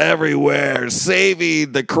planes everywhere,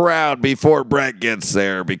 saving the crowd before Brett gets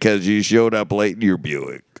there because you showed up late in your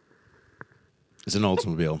Buick. It's an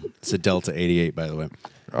Oldsmobile. It's a Delta 88, by the way.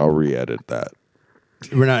 I'll re-edit that.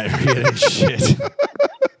 We're not getting shit.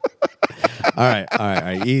 All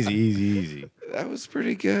right. Easy. That was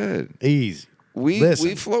pretty good. Easy. We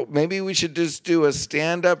float. Maybe we should just do a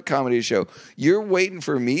stand-up comedy show. You're waiting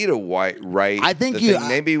for me to write. I think the you- thing.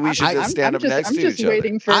 Maybe we should just stand up next I'm to just each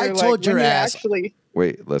waiting for I told your when you ass- actually.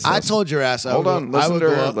 Wait, listen. I told your ass I Hold would, on, go, I listen would to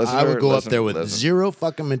go her, up, listen I to would her, go up listen, there with listen. zero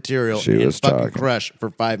fucking material She and was fucking talking. crush for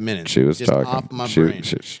 5 minutes. She was just talking. off my brain.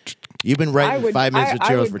 You've been I writing would, 5 minutes I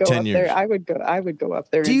materials would for go 10 up years. There. I would go up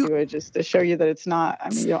there Do and you- do it just to show you that it's not. I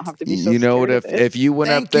mean, you don't have to be so You know what? scared of it. If you went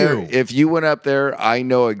Thank up there, you. if you went up there, I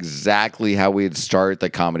know exactly how we'd start the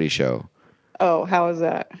comedy show. Oh, how is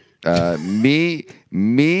that?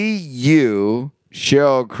 Me, you,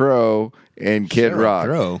 Sheryl Crow, and Kid Sheryl Rock.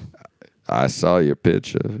 Crow. I saw your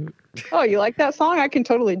picture. Oh, you like that song? I can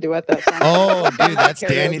totally duet that song. Oh, dude, that's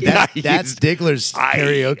Danny. Karaoke. That's Diggler's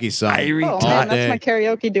karaoke song. I Oh retired. man, day. that's my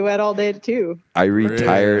karaoke duet all day too. I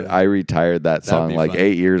retired. Really? I retired that That'd song be like fun.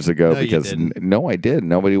 8 years ago No, you because didn't. no, I did.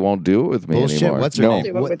 Nobody won't do it with me Bullshit. anymore. What's her no. name?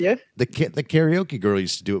 Do it with you. The karaoke girl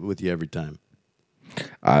used to do it with you every time.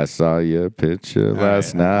 I saw your picture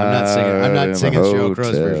last right. night. I'm not in singing a Sheryl Crow's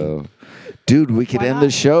hotel. version. Dude, we could Why end not?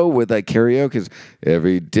 the show with that karaoke.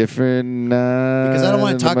 Every different night. Because I don't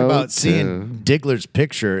want in to the talk about motel. seeing Diggler's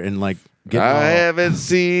picture and like getting I all. haven't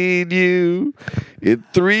seen you in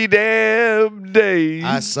 3 damn days.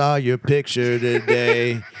 I saw your picture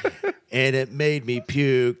today and it made me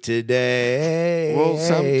puke today.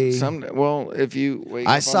 Well, if you wake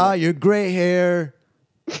I up saw your gray hair.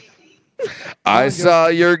 I saw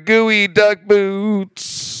your gooey duck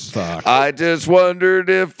boots. Fuck. I just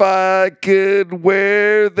wondered if I could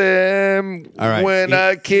wear them All right. when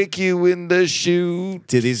I kick you in the chute.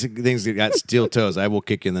 Dude, these things that got steel toes. I will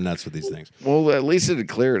kick you in the nuts with these things. Well, at least it'd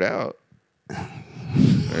clear it out.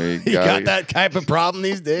 There you You go. got that type of problem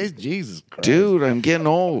these days? Jesus Christ. Dude, I'm getting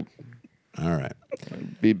old. All right.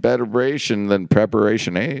 Be betteration than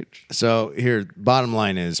preparation age. So here, bottom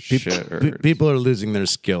line is Shit hurts. people are losing their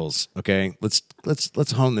skills. Okay, let's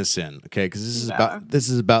hone this in. Okay, because this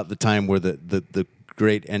is about the time where the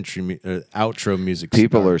great outro music.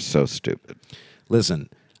 People started. are so stupid. Listen,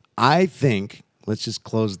 I think let's just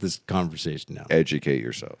close this conversation now. Educate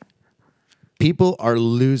yourself. People are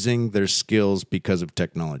losing their skills because of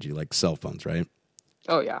technology, like cell phones, right?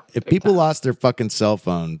 Oh yeah. If big people time. lost their fucking cell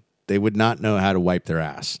phone, they would not know how to wipe their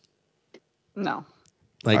ass. No.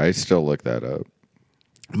 Like I still look that up.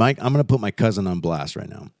 Mike, I'm going to put my cousin on blast right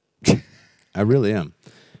now. I really am.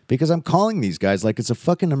 Because I'm calling these guys like it's a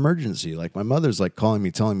fucking emergency. Like my mother's like calling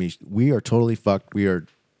me, telling me we are totally fucked. We are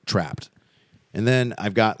trapped. And then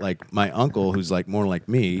I've got like my uncle who's like more like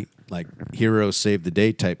me, like hero save the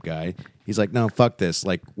day type guy. He's like, no, fuck this.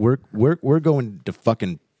 Like we're going to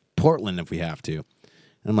fucking Portland if we have to. And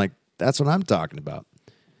I'm like, that's what I'm talking about.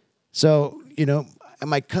 So,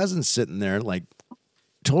 my cousin's sitting there like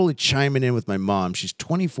totally chiming in with my mom. She's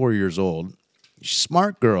 24 years old.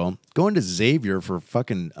 Smart girl, going to Xavier for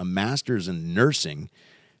fucking a master's in nursing,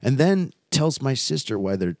 and then tells my sister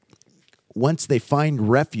why once they find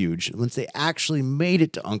refuge, once they actually made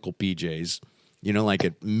it to Uncle PJ's, like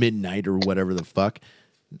at midnight or whatever the fuck,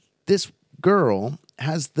 this girl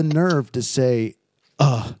has the nerve to say,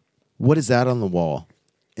 what is that on the wall?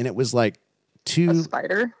 And it was like A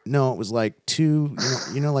spider? No, it was like two,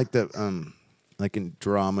 like the, like in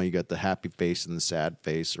drama, you got the happy face and the sad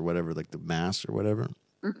face or whatever, like the mask or whatever.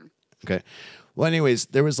 Mm-hmm. Okay. Well, anyways,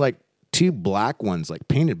 there was like two black ones, like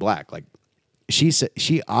painted black. Like she said,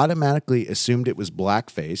 she automatically assumed it was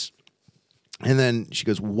blackface. And then she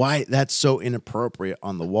goes, why? That's so inappropriate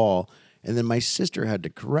on the wall. And then my sister had to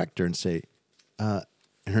correct her and say, and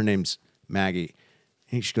her name's Maggie.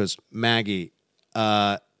 And she goes, Maggie,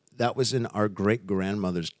 that was in our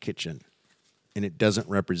great-grandmother's kitchen, and it doesn't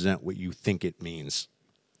represent what you think it means.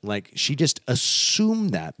 Like, she just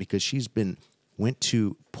assumed that because went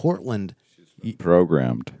to Portland.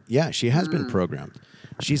 Programmed. Yeah, she has been programmed.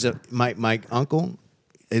 My uncle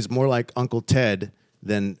is more like Uncle Ted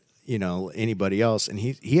than, anybody else, and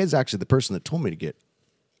he is actually the person that told me to get,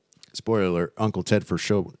 spoiler alert, Uncle Ted for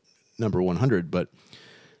show number 100, but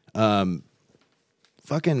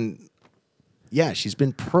fucking... Yeah, she's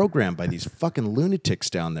been programmed by these fucking lunatics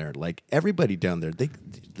down there. Like everybody down there,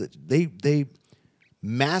 they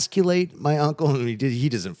masculate my uncle, and he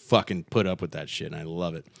doesn't fucking put up with that shit. And I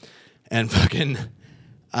love it. And fucking,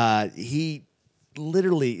 he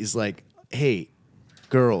literally is like, "Hey,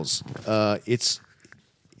 girls, it's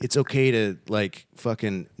okay to like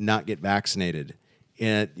fucking not get vaccinated,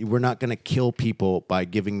 and we're not gonna kill people by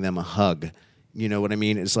giving them a hug." You know what I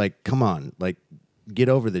mean? It's like, come on, like. Get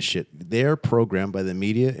over this shit. They're programmed by the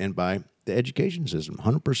media and by the education system.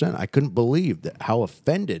 100%. I couldn't believe how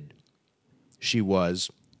offended she was,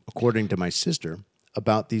 according to my sister,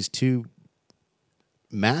 about these two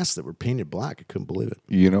masks that were painted black. I couldn't believe it.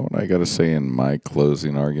 You know what I got to say in my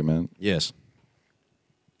closing argument? Yes.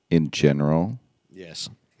 In general, yes,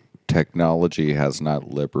 technology has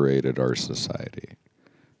not liberated our society,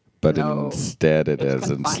 but instead it has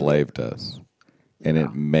enslaved us. And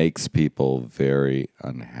it makes people very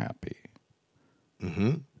unhappy.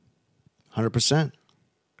 100%.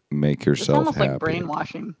 Make yourself almost happy. like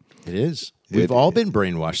brainwashing. It is. We've all been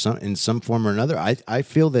brainwashed in some form or another. I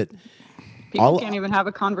feel that people can't even have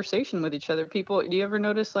a conversation with each other. People, do you ever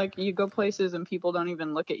notice like you go places and people don't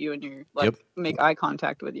even look at you and you like make eye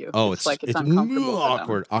contact with you? Oh, it's uncomfortable.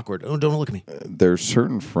 Awkward. Oh, don't look at me. There's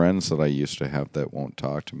certain friends that I used to have that won't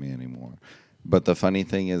talk to me anymore. But the funny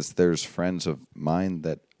thing is there's friends of mine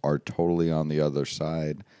that are totally on the other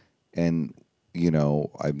side and,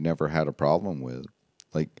 I've never had a problem with.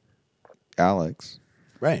 Like Alex.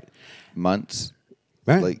 Right. Muntz.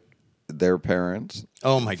 Right. Like their parents.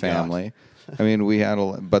 Oh, my family. I mean, we had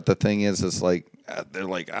but the thing is, it's like, they're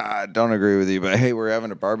like, I don't agree with you, but hey, we're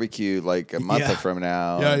having a barbecue like a month from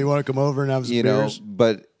now. Yeah, you want to come over and have some beers?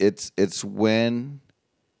 But it's when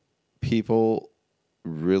people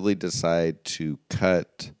really decide to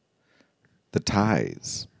cut the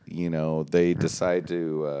ties. They decide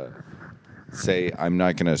to say, I'm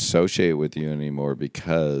not going to associate with you anymore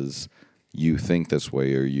because you think this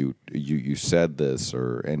way or you said this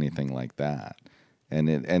or anything like that. And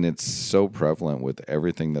it's so prevalent with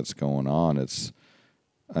everything that's going on. It's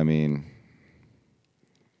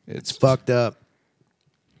fucked up.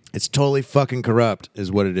 It's totally fucking corrupt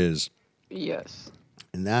is what it is. Yes.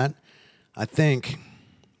 And that, I think,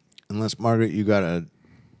 unless Margaret, you got a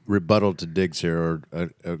rebuttal to Diggs here or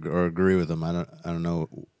agree with him, I don't know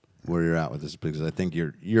where you're at with this, because I think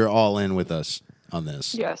you're all in with us on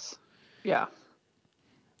this. Yes. Yeah.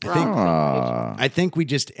 I think we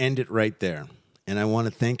just end it right there. And I want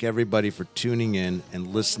to thank everybody for tuning in and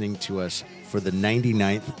listening to us for the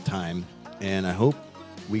 99th time. And I hope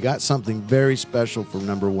we got something very special for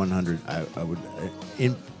number 100. I would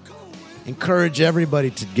encourage everybody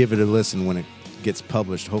to give it a listen when it gets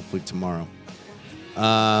published, hopefully tomorrow.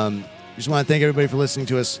 Just want to thank everybody for listening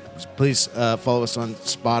to us. Please follow us on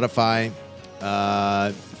Spotify.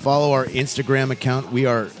 Follow our Instagram account. We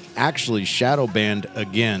are actually shadow banned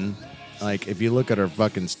again. Like, if you look at our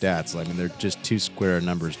fucking stats, I mean, they're just too square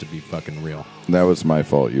numbers to be fucking real. That was my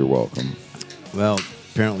fault. You're welcome. Well,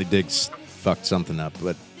 apparently Diggs fucked something up,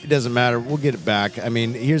 but it doesn't matter. We'll get it back. I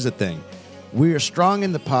mean, here's the thing. We are strong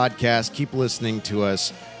in the podcast. Keep listening to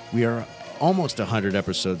us. We are almost 100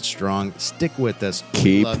 episodes strong. Stick with us.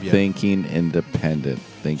 Keep Love ya. thinking independent.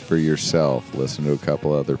 Think for yourself. Listen to a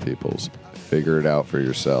couple other people's. Figure it out for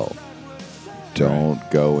yourself. Don't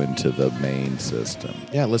go into the main system.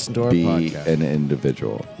 Yeah, listen to our Be podcast. an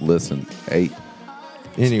individual. Listen. Hey,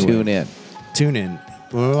 Anyway, tune in. Tune in.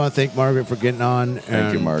 We want to thank Margaret for getting on.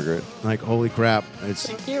 Thank you, Margaret. Like, holy crap.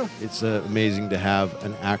 Thank you. It's amazing to have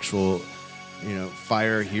an actual,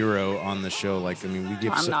 fire hero on the show. Like, I mean, we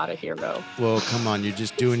give I'm not a hero. Well, come on, you're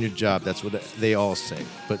just doing your job. That's what they all say.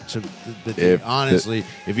 But If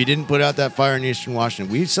if you didn't put out that fire in Eastern Washington,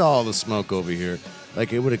 we saw all the smoke over here.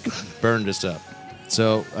 Like, it would have burned us up.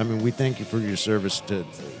 So, I mean, we thank you for your service to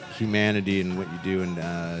humanity and what you do.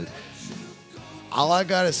 And all I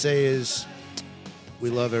got to say is we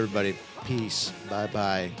love everybody. Peace.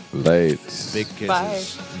 Bye-bye. Late. Big kisses. Bye.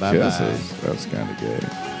 Bye-bye. Kisses. That's kind of gay.